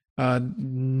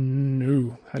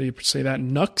 No, how do you say that?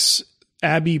 Nux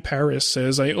Abbey Paris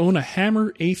says, I own a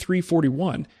Hammer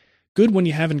A341. Good when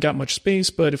you haven't got much space,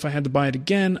 but if I had to buy it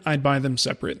again, I'd buy them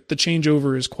separate. The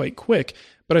changeover is quite quick,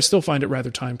 but I still find it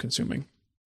rather time-consuming.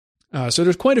 So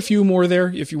there's quite a few more there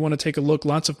if you want to take a look.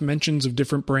 Lots of mentions of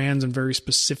different brands and very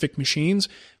specific machines,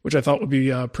 which I thought would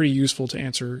be pretty useful to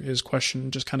answer his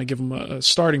question, just kind of give him a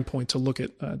starting point to look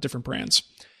at different brands.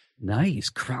 Nice.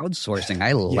 Crowdsourcing.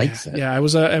 I like that. Yeah,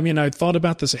 I thought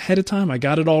about this ahead of time. I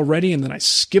got it all ready, and then I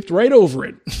skipped right over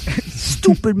it.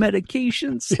 Stupid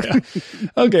medications. Yeah.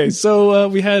 Okay, so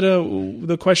we had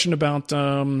the question about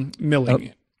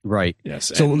milling. Right.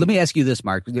 Yes. So let me ask you this,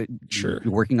 Mark. Sure.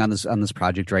 You're working on this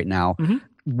project right now. Mm-hmm.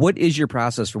 What is your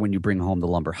process for when you bring home the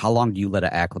lumber? How long do you let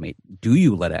it acclimate? Do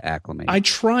you let it acclimate? I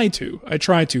try to,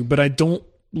 but I don't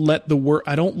let the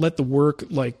work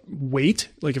like wait.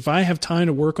 Like if I have time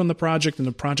to work on the project and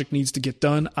the project needs to get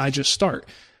done, I just start.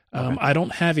 Okay. I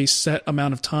don't have a set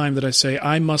amount of time that I say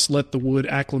I must let the wood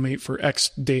acclimate for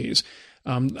X days.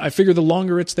 I figure the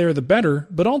longer it's there, the better.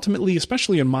 But ultimately,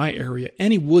 especially in my area,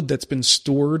 any wood that's been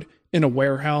stored in a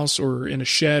warehouse or in a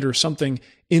shed or something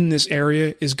in this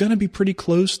area is going to be pretty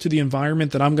close to the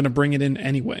environment that I'm going to bring it in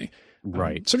anyway.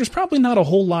 Right. So there's probably not a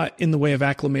whole lot in the way of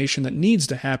acclimation that needs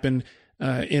to happen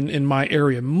in my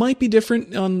area. Might be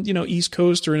different on East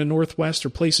Coast or in the Northwest or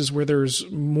places where there's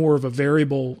more of a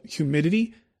variable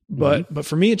humidity. But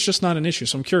for me, it's just not an issue.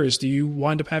 So I'm curious, do you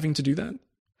wind up having to do that?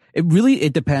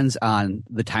 It depends on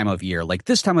the time of year. Like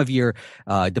this time of year,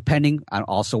 depending on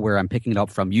also where I'm picking it up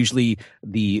from, usually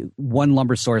the one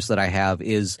lumber source that I have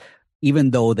is,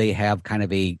 even though they have kind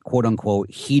of a quote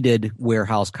unquote heated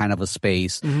warehouse kind of a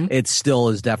space, it still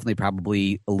is definitely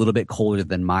probably a little bit colder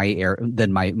than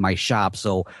my shop.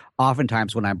 So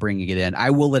oftentimes when I'm bringing it in,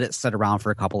 I will let it sit around for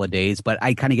a couple of days, but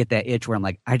I kind of get that itch where I'm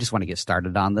like, I just want to get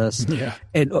started on this. Yeah.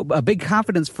 And a big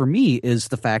confidence for me is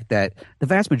the fact that the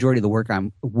vast majority of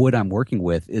the wood I'm working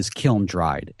with is kiln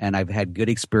dried. And I've had good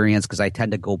experience because I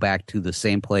tend to go back to the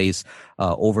same place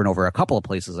over and over. A couple of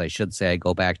places, I should say, I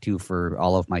go back to for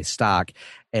all of my stock.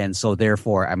 And so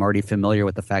therefore, I'm already familiar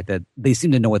with the fact that they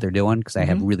seem to know what they're doing because I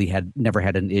have really never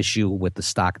had an issue with the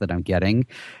stock that I'm getting.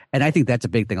 And I think that's a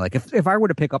big thing. Like if I were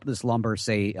to pick up this lumber,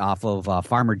 say off of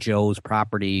Farmer Joe's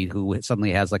property, who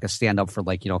suddenly has like a stand up for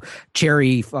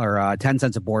cherry or 10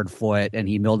 cents a board foot, and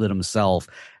he milled it himself,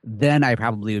 then I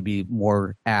probably would be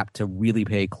more apt to really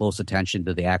pay close attention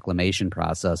to the acclimation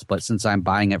process. But since I'm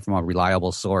buying it from a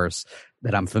reliable source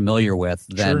that I'm familiar with,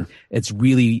 then it's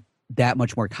really that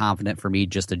much more confident for me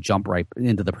just to jump right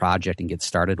into the project and get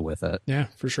started with it. Yeah,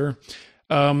 for sure.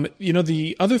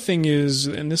 The other thing is,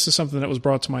 and this is something that was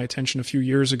brought to my attention a few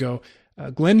years ago,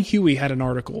 Glenn Huey had an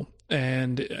article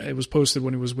and it was posted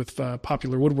when it was with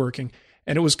Popular Woodworking,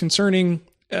 and it was concerning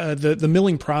the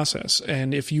milling process.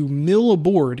 And if you mill a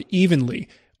board evenly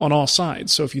on all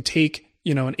sides, so if you take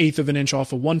an eighth of an inch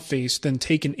off of one face, then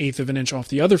take an eighth of an inch off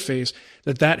the other face,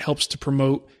 that helps to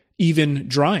promote even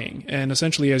drying. And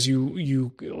essentially, as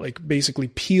you like basically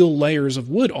peel layers of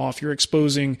wood off, you're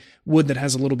exposing wood that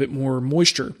has a little bit more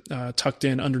moisture tucked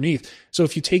in underneath. So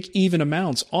if you take even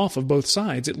amounts off of both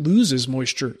sides, it loses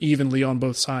moisture evenly on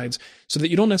both sides, so that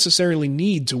you don't necessarily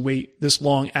need to wait this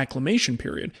long acclimation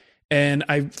period. And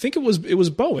I think it was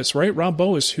Boas, right? Rob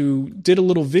Boas, who did a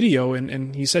little video,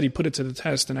 and he said he put it to the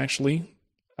test. And actually,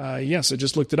 yes, I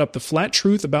just looked it up. The Flat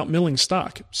Truth About Milling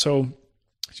Stock. So,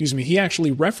 he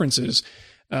actually references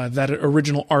that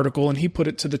original article, and he put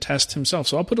it to the test himself.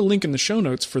 So I'll put a link in the show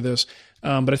notes for this,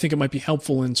 but I think it might be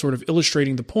helpful in sort of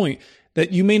illustrating the point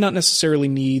that you may not necessarily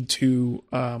need to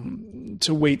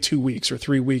wait 2 weeks or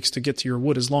 3 weeks to get to your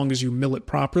wood. As long as you mill it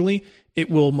properly, it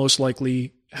will most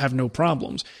likely have no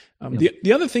problems.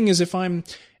 The other thing is if I'm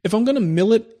going to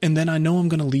mill it and then I know I'm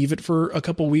going to leave it for a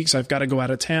couple weeks, I've got to go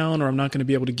out of town, or I'm not going to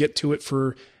be able to get to it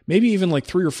for maybe even like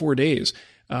 3 or 4 days.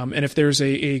 And if there's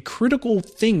a critical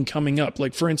thing coming up,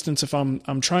 like for instance, if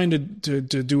I'm trying to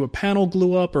do a panel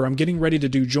glue up, or I'm getting ready to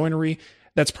do joinery,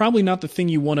 that's probably not the thing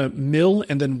you want to mill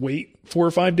and then wait 4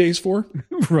 or 5 days for.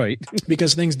 Right.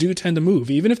 Because things do tend to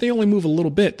move. Even if they only move a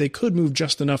little bit, they could move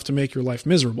just enough to make your life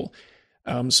miserable.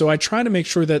 So I try to make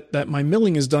sure that my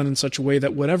milling is done in such a way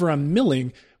that whatever I'm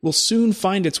milling will soon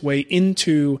find its way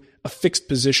into a fixed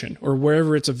position, or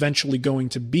wherever it's eventually going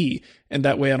to be. And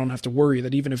that way I don't have to worry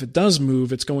that even if it does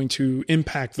move, it's going to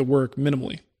impact the work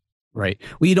minimally. Right.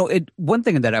 Well, one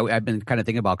thing that I've been kind of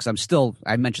thinking about, because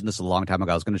I mentioned this a long time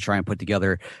ago, I was going to try and put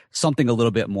together something a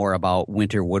little bit more about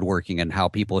winter woodworking and how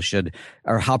people can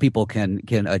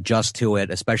adjust to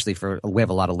it, especially we have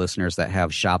a lot of listeners that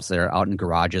have shops that are out in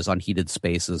garages, unheated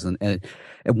spaces. And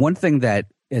one thing that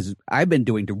I've been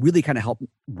doing to really kind of help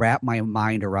wrap my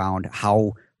mind around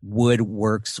how wood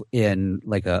works in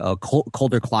like a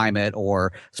colder climate,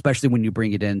 or especially when you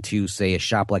bring it into, say, a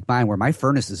shop like mine where my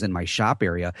furnace is in my shop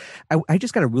area. I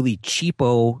just got a really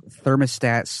cheapo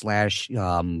thermostat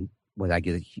 / what I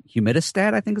get,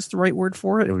 humidistat, I think is the right word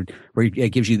for it, where it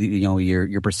gives you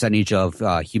your percentage of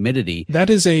humidity.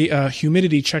 That is a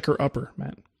humidity checker upper,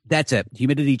 Matt. That's it.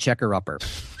 Humidity checker upper.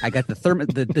 I got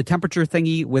the temperature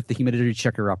thingy with the humidity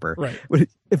checker upper. Right. But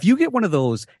if you get one of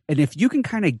those, and if you can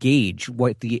kind of gauge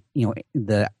what the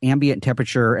ambient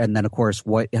temperature, and then of course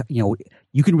what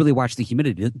you can really watch the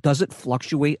humidity. Does it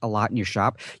fluctuate a lot in your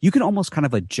shop? You can almost kind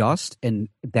of adjust, and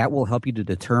that will help you to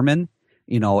determine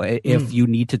if you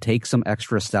need to take some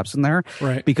extra steps in there.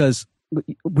 Right. Because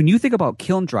when you think about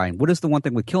kiln drying, what is the one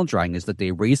thing with kiln drying is that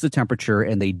they raise the temperature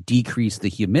and they decrease the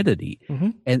humidity.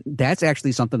 Mm-hmm. And that's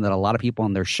actually something that a lot of people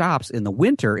in their shops in the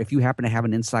winter, if you happen to have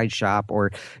an inside shop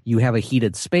or you have a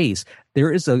heated space,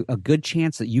 there is a good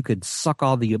chance that you could suck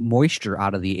all the moisture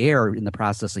out of the air in the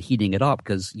process of heating it up,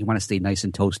 because you want to stay nice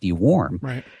and toasty warm.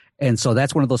 Right. And so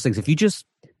that's one of those things.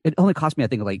 It only cost me, I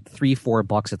think, like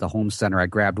 $3-4 at the home center. I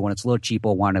grabbed one. It's a little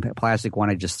cheapo one, a plastic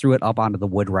one. I just threw it up onto the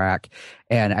wood rack,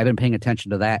 and I've been paying attention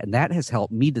to that. And that has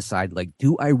helped me decide, like,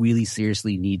 do I really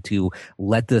seriously need to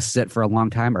let this sit for a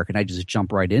long time, or can I just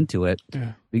jump right into it?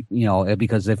 Yeah.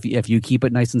 Because if you keep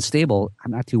it nice and stable,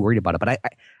 I'm not too worried about it. But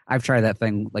I've tried that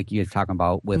thing like you're talking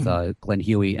about with Glenn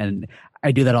Huey, and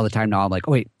I do that all the time now. I'm like,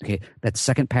 oh, wait, okay, that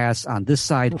second pass on this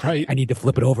side, right. I need to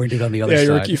flip it over and do it on the other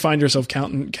side. You find yourself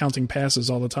counting passes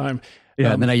all the time.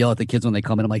 Yeah, and then I yell at the kids when they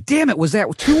come in. I'm like, damn it, was that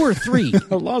 2 or 3?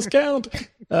 I lost count.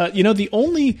 The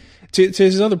only, to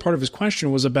his other part of his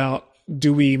question was about,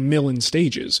 do we mill in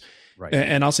stages? Right.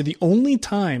 And I'll say the only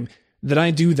time that I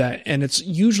do that, and it's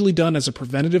usually done as a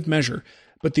preventative measure,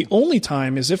 but the only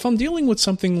time is if I'm dealing with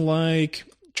something like,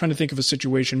 trying to think of a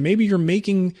situation, maybe you're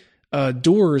making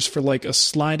doors for like a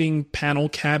sliding panel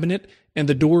cabinet, and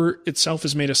the door itself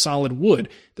is made of solid wood.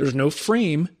 There's no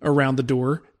frame around the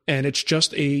door, and it's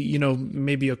just a,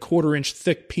 maybe a 1/4 inch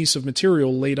thick piece of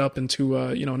material laid up into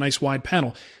a nice wide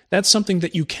panel. That's something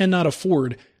that you cannot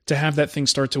afford to have that thing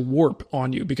start to warp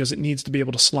on you, because it needs to be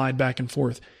able to slide back and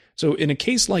forth. So in a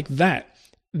case like that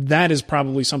is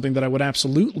probably something that I would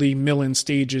absolutely mill in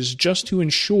stages, just to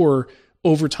ensure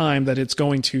over time that it's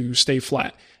going to stay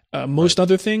flat. Most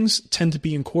other things tend to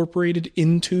be incorporated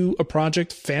into a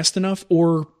project fast enough,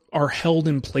 or are held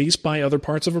in place by other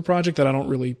parts of a project, that I don't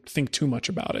really think too much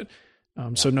about it.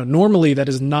 So no, normally that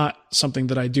is not something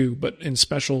that I do, but in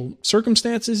special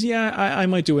circumstances, I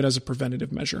might do it as a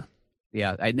preventative measure.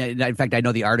 Yeah, in fact, I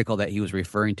know the article that he was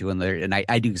referring to in there, and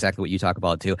I do exactly what you talk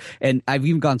about too. And I've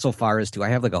even gone so far as to I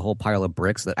have like a whole pile of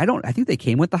bricks that I think they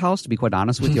came with the house, to be quite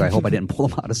honest with you. I hope I didn't pull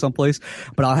them out of someplace.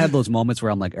 But I'll have those moments where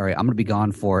I'm like, all right, I'm going to be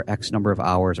gone for X number of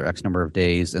hours or X number of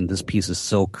days, and this piece is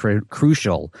so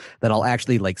crucial that I'll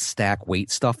actually like stack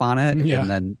weight stuff on it, and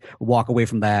then walk away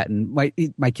from that. And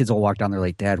my kids will walk down there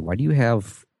like, Dad, why do you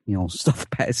have stuff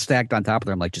stacked on top of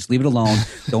there? I'm like, just leave it alone.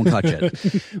 Don't touch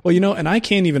it. Well, and I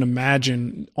can't even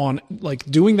imagine on like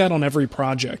doing that on every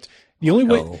project. The only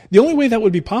way that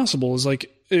would be possible is like,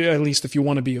 at least if you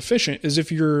want to be efficient, is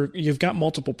if you've got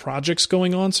multiple projects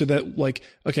going on, so that like,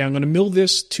 okay, I'm going to mill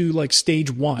this to like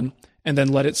stage 1 and then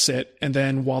let it sit. And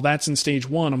then while that's in stage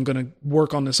 1, I'm going to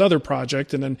work on this other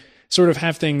project, and then sort of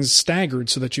have things staggered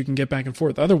so that you can get back and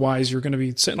forth. Otherwise, you're going to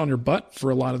be sitting on your butt for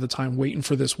a lot of the time waiting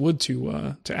for this wood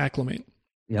to acclimate.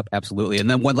 Yep, absolutely. And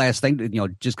then one last thing,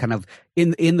 just kind of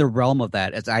in the realm of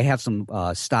that, as I have some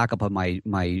stock up on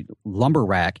my lumber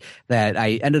rack that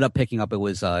I ended up picking up. It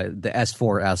was the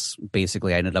S4S.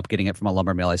 Basically, I ended up getting it from a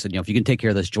lumber mill. I said, if you can take care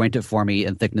of this, joint it for me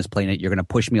and thickness plane it, you're going to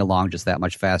push me along just that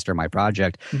much faster in my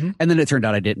project. Mm-hmm. And then it turned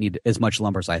out I didn't need as much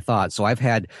lumber as I thought. So I've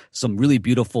had some really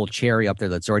beautiful cherry up there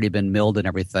that's already been milled and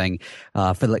everything.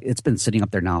 It's been sitting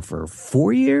up there now for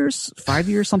 4 years, 5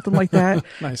 years, something like that.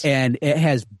 Nice. And it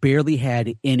has barely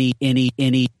had any.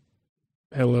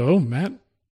 Hello, Matt.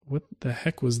 What the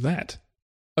heck was that?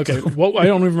 Okay, I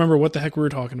don't even remember what the heck we were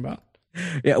talking about.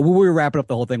 Yeah, we were wrapping up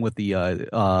the whole thing with the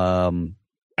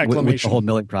acclimation, with the whole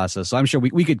milling process. So I'm sure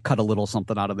we could cut a little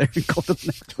something out of there.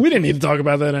 We didn't need to talk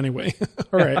about that anyway.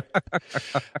 All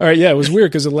right. Yeah, it was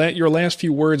weird because your last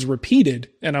few words repeated,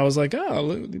 and I was like,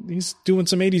 oh, he's doing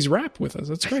some 80s rap with us.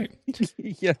 That's great.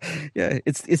 yeah.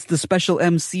 It's the special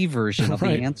MC version of the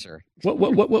answer.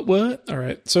 What? All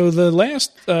right. So the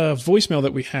last voicemail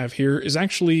that we have here is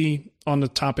actually on the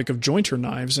topic of jointer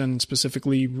knives, and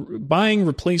specifically buying,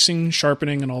 replacing,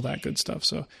 sharpening, and all that good stuff.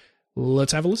 So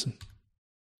let's have a listen.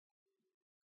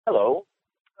 Hello.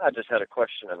 I just had a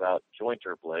question about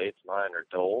jointer blades. Mine are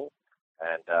dull,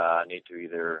 and I need to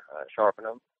either sharpen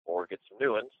them or get some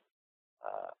new ones.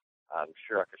 I'm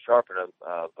sure I could sharpen them,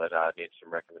 but I need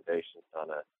some recommendations on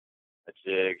a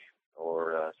jig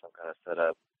or some kind of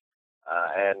setup.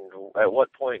 And at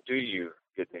what point do you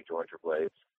get new jointer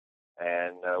blades?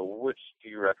 And which do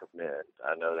you recommend?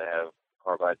 I know they have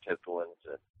carbide tipped ones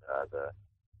and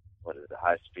the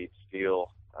high-speed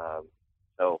steel.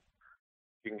 So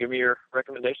if you can give me your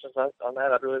recommendations on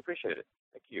that, I'd really appreciate it.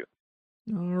 Thank you.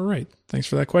 All right. Thanks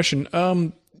for that question.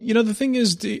 The thing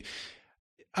is,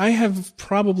 I have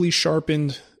probably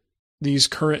sharpened these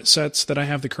current sets that I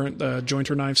have, the current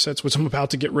jointer knife sets, which I'm about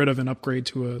to get rid of and upgrade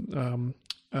to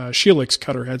a Sheelix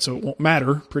cutter head, so it won't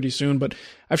matter pretty soon, but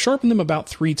I've sharpened them about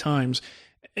 3 times.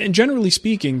 And generally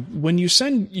speaking, when you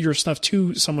send your stuff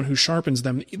to someone who sharpens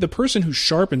them, the person who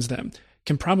sharpens them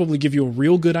can probably give you a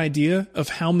real good idea of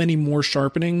how many more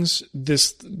sharpenings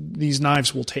these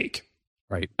knives will take.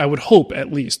 Right. I would hope,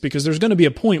 at least, because there's going to be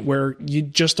a point where you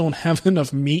just don't have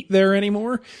enough meat there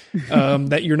anymore,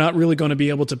 that you're not really going to be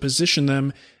able to position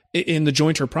them in the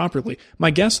jointer properly.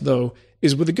 My guess, though,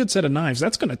 is with a good set of knives,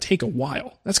 that's going to take a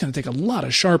while. That's going to take a lot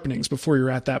of sharpenings before you're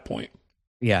at that point.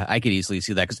 Yeah, I could easily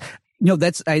see that because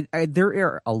there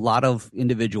are a lot of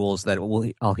individuals that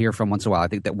I'll hear from once in a while. I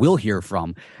think that we'll hear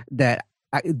from that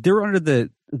they're under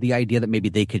the idea that maybe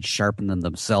they could sharpen them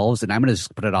themselves. And I'm going to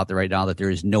just put it out there right now that there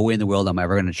is no way in the world I'm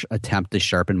ever going to attempt to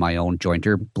sharpen my own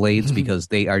jointer blades because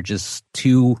they are just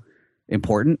too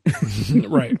important.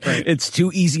 Right. It's too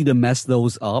easy to mess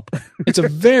those up. It's a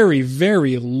very,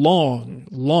 very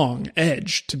long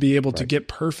edge to be able to get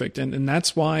perfect. And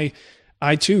that's why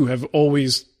I too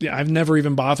I've never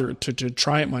even bothered to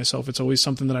try it myself. It's always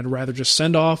something that I'd rather just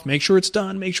send off, make sure it's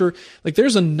done, make sure like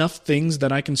there's enough things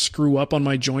that I can screw up on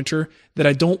my jointer that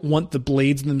I don't want the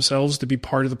blades themselves to be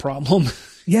part of the problem.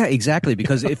 Yeah, exactly.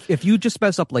 Because if you just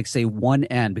mess up like say one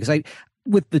end, because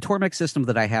with the Tormex system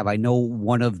that I have, I know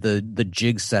one of the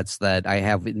jig sets that I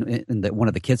have in one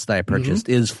of the kits that I purchased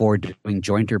is for doing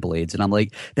jointer blades. And I'm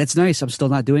like, that's nice. I'm still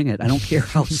not doing it. I don't care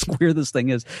how square this thing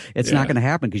is. It's not going to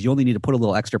happen because you only need to put a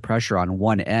little extra pressure on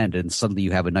one end and suddenly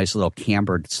you have a nice little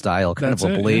cambered style kind of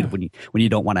a blade when you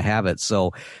don't want to have it.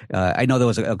 So I know there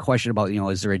was a question about,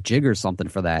 is there a jig or something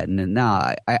for that? And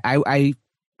I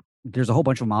there's a whole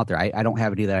bunch of them out there. I don't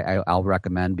have any that I'll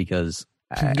recommend because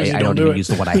I don't even use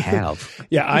the one I have.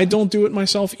 Yeah, I don't do it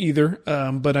myself either,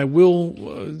 but I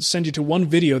will send you to one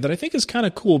video that I think is kind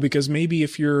of cool because maybe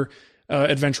if you're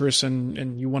adventurous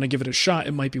and you want to give it a shot,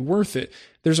 it might be worth it.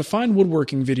 There's a fine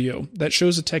woodworking video that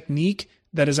shows a technique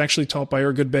that is actually taught by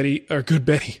our good Betty,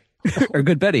 Or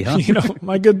good Betty, huh?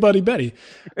 My good buddy Betty.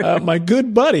 My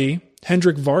good buddy,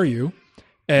 Hendrik Varju,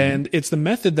 and it's the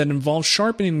method that involves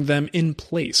sharpening them in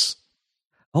place.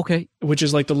 Okay. Which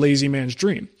is like the lazy man's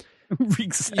dream.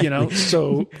 Exactly.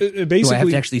 So basically... Do I have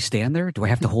to actually stand there? Do I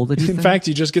have to hold it? In fact,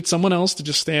 you just get someone else to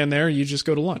just stand there. You just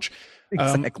go to lunch.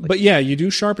 Exactly. But yeah, you do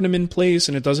sharpen them in place,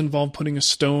 and it does involve putting a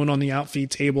stone on the outfeed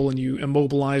table, and you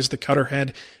immobilize the cutter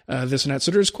head, this and that.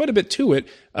 So there's quite a bit to it.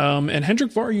 And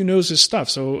Hendrik Varju knows his stuff.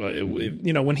 So,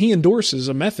 when he endorses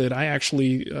a method, I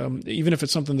actually, even if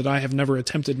it's something that I have never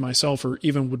attempted myself or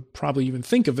even would probably even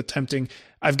think of attempting,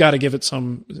 I've got to give it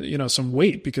some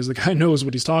weight because the guy knows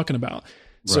what he's talking about.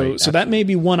 So that may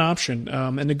be one option.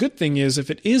 And the good thing is if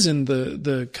it is in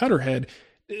the cutter head,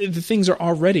 the things are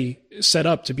already set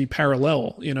up to be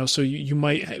parallel, so you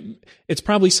might, it's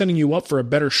probably setting you up for a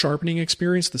better sharpening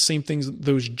experience. The same things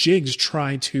those jigs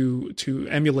try to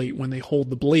emulate when they hold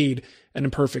the blade in a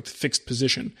perfect fixed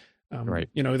position. Right.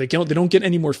 They don't get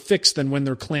any more fixed than when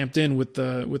they're clamped in with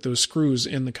those screws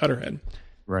in the cutter head.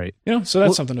 Right. So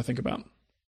that's something to think about.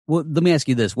 Well, let me ask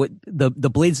you this: what the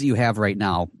blades that you have right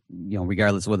now,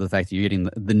 regardless of whether the fact that you're getting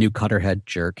the new cutter head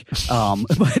jerk,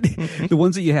 but the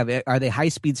ones that you have, are they high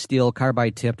speed steel,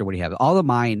 carbide tipped, or what do you have? All of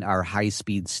mine are high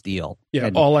speed steel.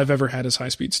 Yeah, all I've ever had is high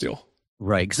speed steel.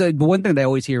 Right. Because the one thing that I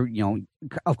always hear,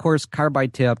 of course,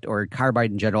 carbide tipped or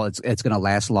carbide in general, it's going to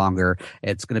last longer.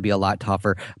 It's going to be a lot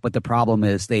tougher. But the problem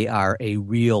is they are a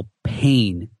real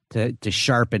pain to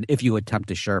sharpen if you attempt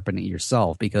to sharpen it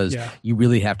yourself, because you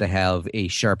really have to have a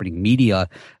sharpening media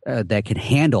that can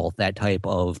handle that type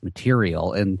of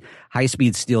material. And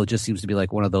high-speed steel just seems to be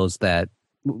like one of those that,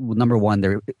 number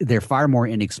one, they're far more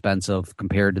inexpensive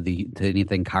compared to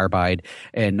anything carbide,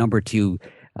 and number two,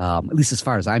 at least as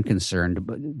far as I'm concerned,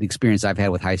 the experience I've had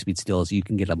with high-speed steel is you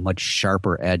can get a much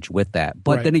sharper edge with that.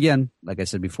 But then again, like I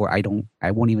said before,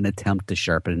 I won't even attempt to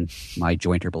sharpen my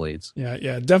jointer blades.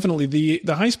 Yeah, definitely.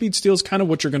 The high-speed steel is kind of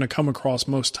what you're going to come across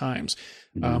most times.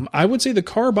 Mm-hmm. I would say the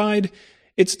carbide,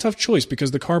 it's a tough choice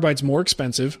because the carbide's more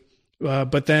expensive,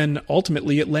 but then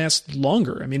ultimately it lasts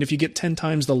longer. I mean, if you get 10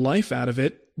 times the life out of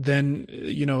it, then,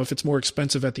 if it's more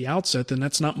expensive at the outset, then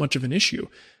that's not much of an issue.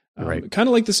 Right. Kind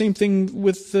of like the same thing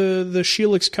with the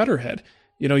Sheelix cutter head.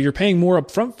 You're paying more up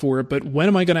front for it, but when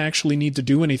am I going to actually need to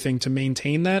do anything to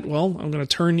maintain that? Well, I'm going to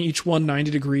turn each one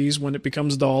 90 degrees when it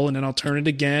becomes dull, and then I'll turn it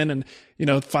again.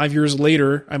 And, 5 years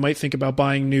later, I might think about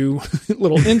buying new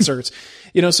little inserts.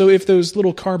 So if those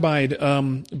little carbide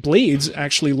blades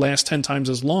actually last 10 times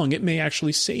as long, it may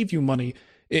actually save you money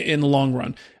in the long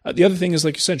run. The other thing is,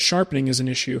 like you said, sharpening is an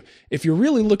issue. If you're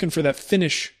really looking for that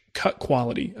finish cut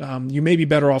quality, you may be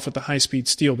better off with the high-speed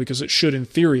steel because it should, in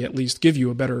theory, at least give you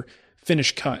a better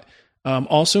finish cut.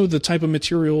 Also, the type of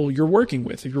material you're working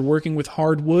with. If you're working with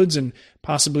hardwoods and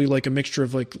possibly like a mixture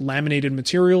of like laminated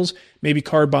materials, maybe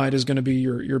carbide is going to be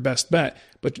your best bet.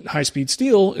 But high-speed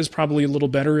steel is probably a little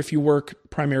better if you work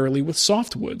primarily with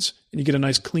softwoods and you get a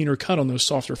nice cleaner cut on those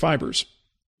softer fibers.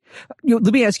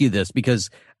 Let me ask you this, because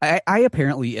I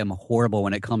apparently am horrible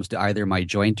when it comes to either my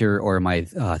jointer or my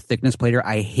thickness plater.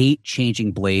 I hate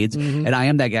changing blades, and I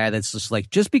am that guy that's just like,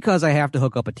 just because I have to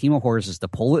hook up a team of horses to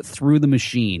pull it through the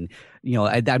machine,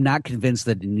 I'm not convinced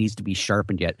that it needs to be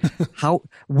sharpened yet.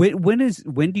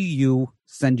 When do you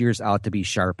send yours out to be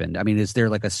sharpened? I mean, is there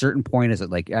like a certain point? Is it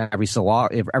like every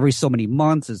so many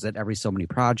months? Is it every so many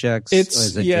projects?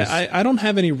 I don't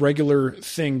have any regular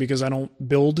thing because I don't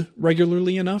build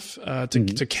regularly enough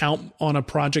to count on a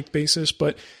project basis.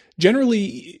 But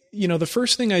generally, the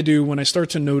first thing I do when I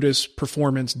start to notice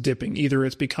performance dipping, either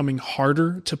it's becoming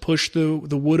harder to push the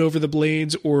wood over the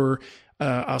blades, or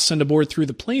I'll send a board through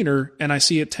the planer and I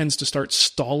see it tends to start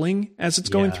stalling as it's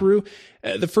going through.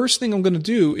 The first thing I'm going to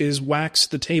do is wax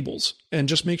the tables and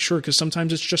just make sure, because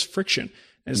sometimes it's just friction.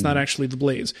 It's not actually the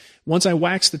blades. Once I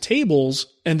wax the tables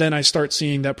and then I start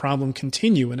seeing that problem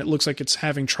continue and it looks like it's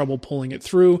having trouble pulling it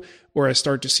through, or I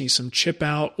start to see some chip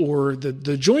out, or the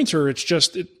jointer,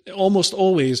 it almost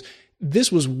always,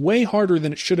 this was way harder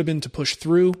than it should have been to push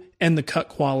through, and the cut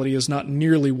quality is not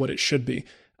nearly what it should be.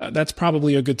 That's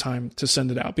probably a good time to send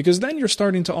it out, because then you're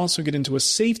starting to also get into a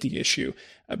safety issue,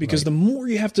 because the more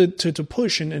you have to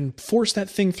push and force that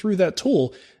thing through that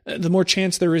tool, the more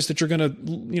chance there is that you're going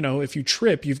to, if you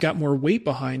trip, you've got more weight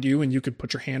behind you and you could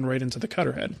put your hand right into the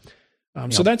cutter head.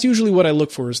 So that's usually what I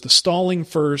look for, is the stalling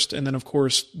first, and then of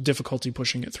course difficulty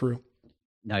pushing it through.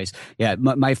 Nice. Yeah,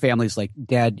 my family's like,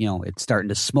 Dad, it's starting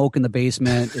to smoke in the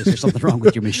basement. Is there something wrong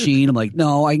with your machine? I'm like,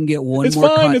 no, I can get one it's more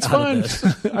fine, cut it's out fine.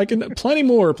 of this. I can plenty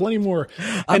more.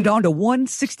 I'm down to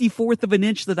 1/64 of an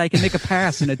inch that I can make a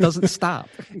pass, and it doesn't stop.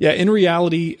 Yeah, in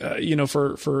reality,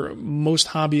 for most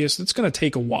hobbyists, it's going to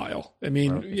take a while. I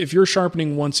mean, if you're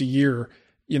sharpening once a year,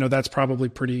 that's probably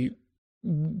pretty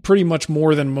much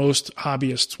more than most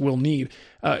hobbyists will need.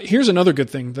 Here's another good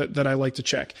thing that I like to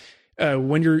check.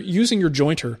 When you're using your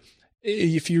jointer,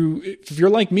 if you're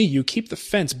like me, you keep the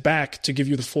fence back to give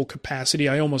you the full capacity.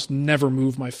 I almost never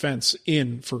move my fence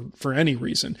in for any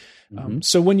reason.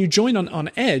 So when you join on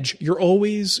edge, you're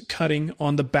always cutting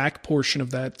on the back portion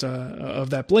of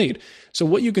that blade. So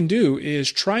what you can do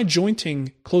is try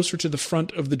jointing closer to the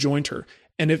front of the jointer.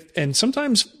 And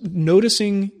sometimes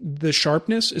noticing the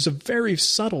sharpness is a very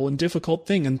subtle and difficult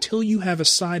thing until you have a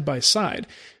side by side.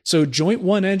 So joint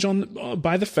one edge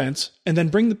by the fence and then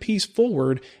bring the piece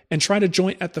forward and try to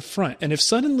joint at the front. And if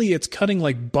suddenly it's cutting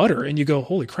like butter and you go,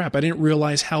 holy crap, I didn't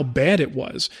realize how bad it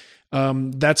was.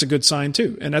 That's a good sign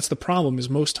too. And that's the problem is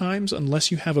most times, unless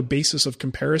you have a basis of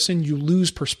comparison, you lose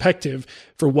perspective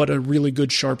for what a really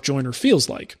good sharp jointer feels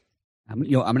like.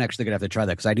 I'm actually gonna have to try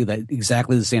that because I do that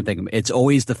exactly the same thing. It's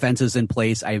always the fence is in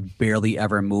place. I barely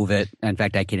ever move it. In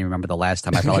fact, I can't even remember the last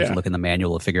time. I probably have to look in the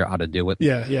manual to figure out how to do it.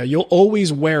 Yeah. You'll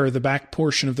always wear the back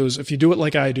portion of those. If you do it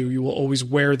like I do, you will always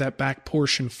wear that back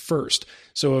portion first.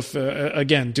 So if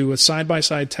again, do a side by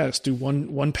side test. Do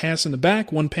one pass in the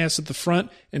back, one pass at the front,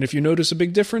 and if you notice a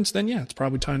big difference, then it's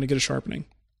probably time to get a sharpening.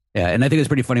 Yeah, and I think it's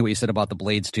pretty funny what you said about the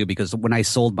blades too, because when I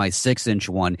sold my 6-inch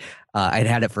one, I'd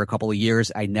had it for a couple of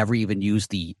years. I never even used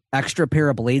the extra pair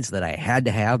of blades that I had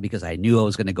to have because I knew I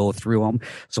was going to go through them.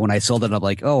 So when I sold it, I'm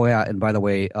like, oh yeah, and by the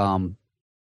way,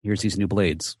 here's these new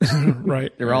blades.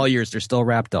 Right. They're all yours. They're still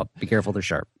wrapped up. Be careful, they're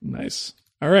sharp. Nice.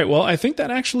 All right. Well, I think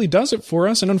that actually does it for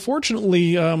us. And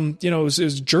unfortunately, it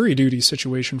was jury duty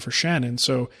situation for Shannon.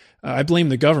 So I blame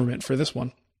the government for this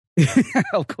one.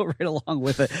 I'll go right along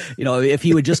with it. If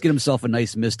he would just get himself a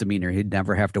nice misdemeanor, he'd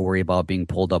never have to worry about being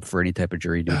pulled up for any type of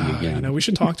jury duty again. I know. We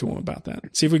should talk to him about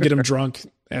that. See if we get him drunk,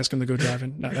 ask him to go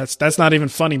driving. No, that's not even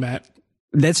funny, Matt.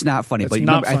 That's not funny. That's but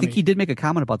not funny. I think he did make a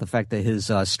comment about the fact that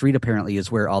his street apparently is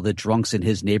where all the drunks in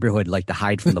his neighborhood like to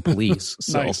hide from the police.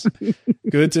 So. Nice.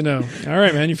 Good to know. All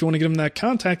right, man. If you want to get him that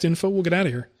contact info, we'll get out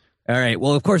of here. All right.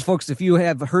 Well, of course, folks, if you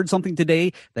have heard something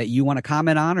today that you want to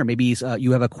comment on, or maybe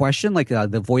you have a question like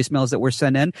the voicemails that were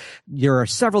sent in, there are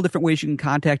several different ways you can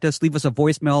contact us. Leave us a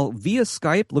voicemail via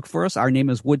Skype. Look for us. Our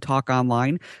name is Wood Talk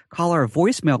Online. Call our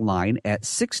voicemail line at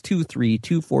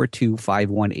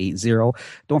 623-242-5180.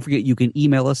 Don't forget, you can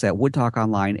email us at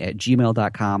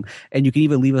woodtalkonline@gmail.com. And you can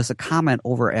even leave us a comment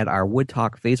over at our Wood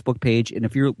Talk Facebook page. And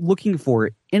if you're looking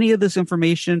for any of this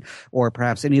information, or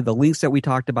perhaps any of the links that we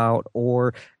talked about,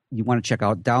 or you want to check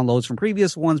out downloads from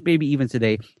previous ones, maybe even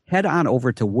today, head on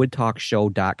over to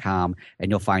woodtalkshow.com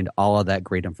and you'll find all of that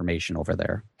great information over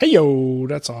there. Hey, yo,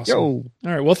 that's awesome. Yo.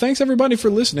 All right. Well, thanks everybody for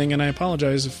listening. And I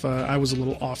apologize if I was a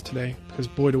little off today, because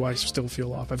boy, do I still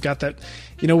feel off. I've got that,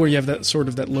 where you have that sort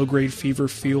of that low grade fever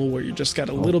feel where you just got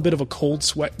a little bit of a cold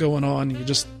sweat going on and you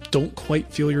just don't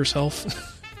quite feel yourself.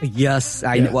 Yes,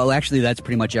 I know. Well, actually, that's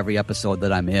pretty much every episode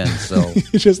that I'm in. So I'm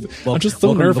just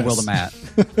so nervous. To the world of Matt.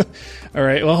 All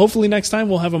right. Well, hopefully next time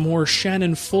we'll have a more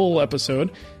Shannon full episode.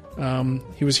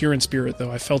 He was here in spirit, though.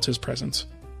 I felt his presence.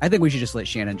 I think we should just let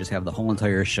Shannon just have the whole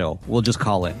entire show. We'll just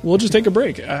call in. We'll just take a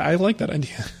break. I like that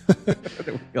idea. There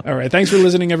we go. All right. Thanks for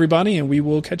listening, everybody, and we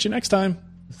will catch you next time.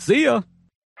 See ya.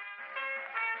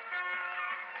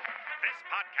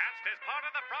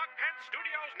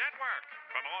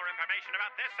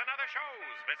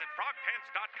 Visit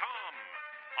frogpants.com.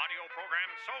 Audio program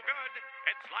so good,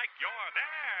 it's like you're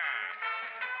there.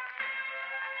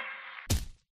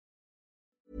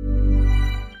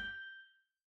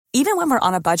 Even when we're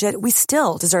on a budget, we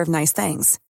still deserve nice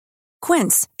things.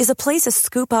 Quince is a place to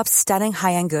scoop up stunning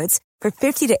high-end goods for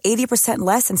 50 to 80%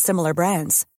 less than similar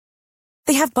brands.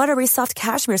 They have buttery soft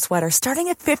cashmere sweaters starting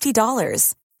at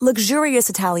 $50, luxurious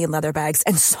Italian leather bags,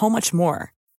 and so much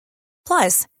more.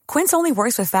 Plus, Quince only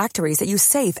works with factories that use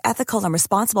safe, ethical, and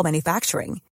responsible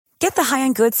manufacturing. Get the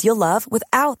high-end goods you'll love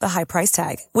without the high price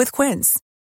tag with Quince.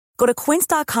 Go to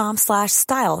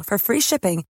quince.com/style for free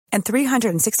shipping and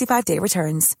 365-day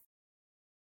returns.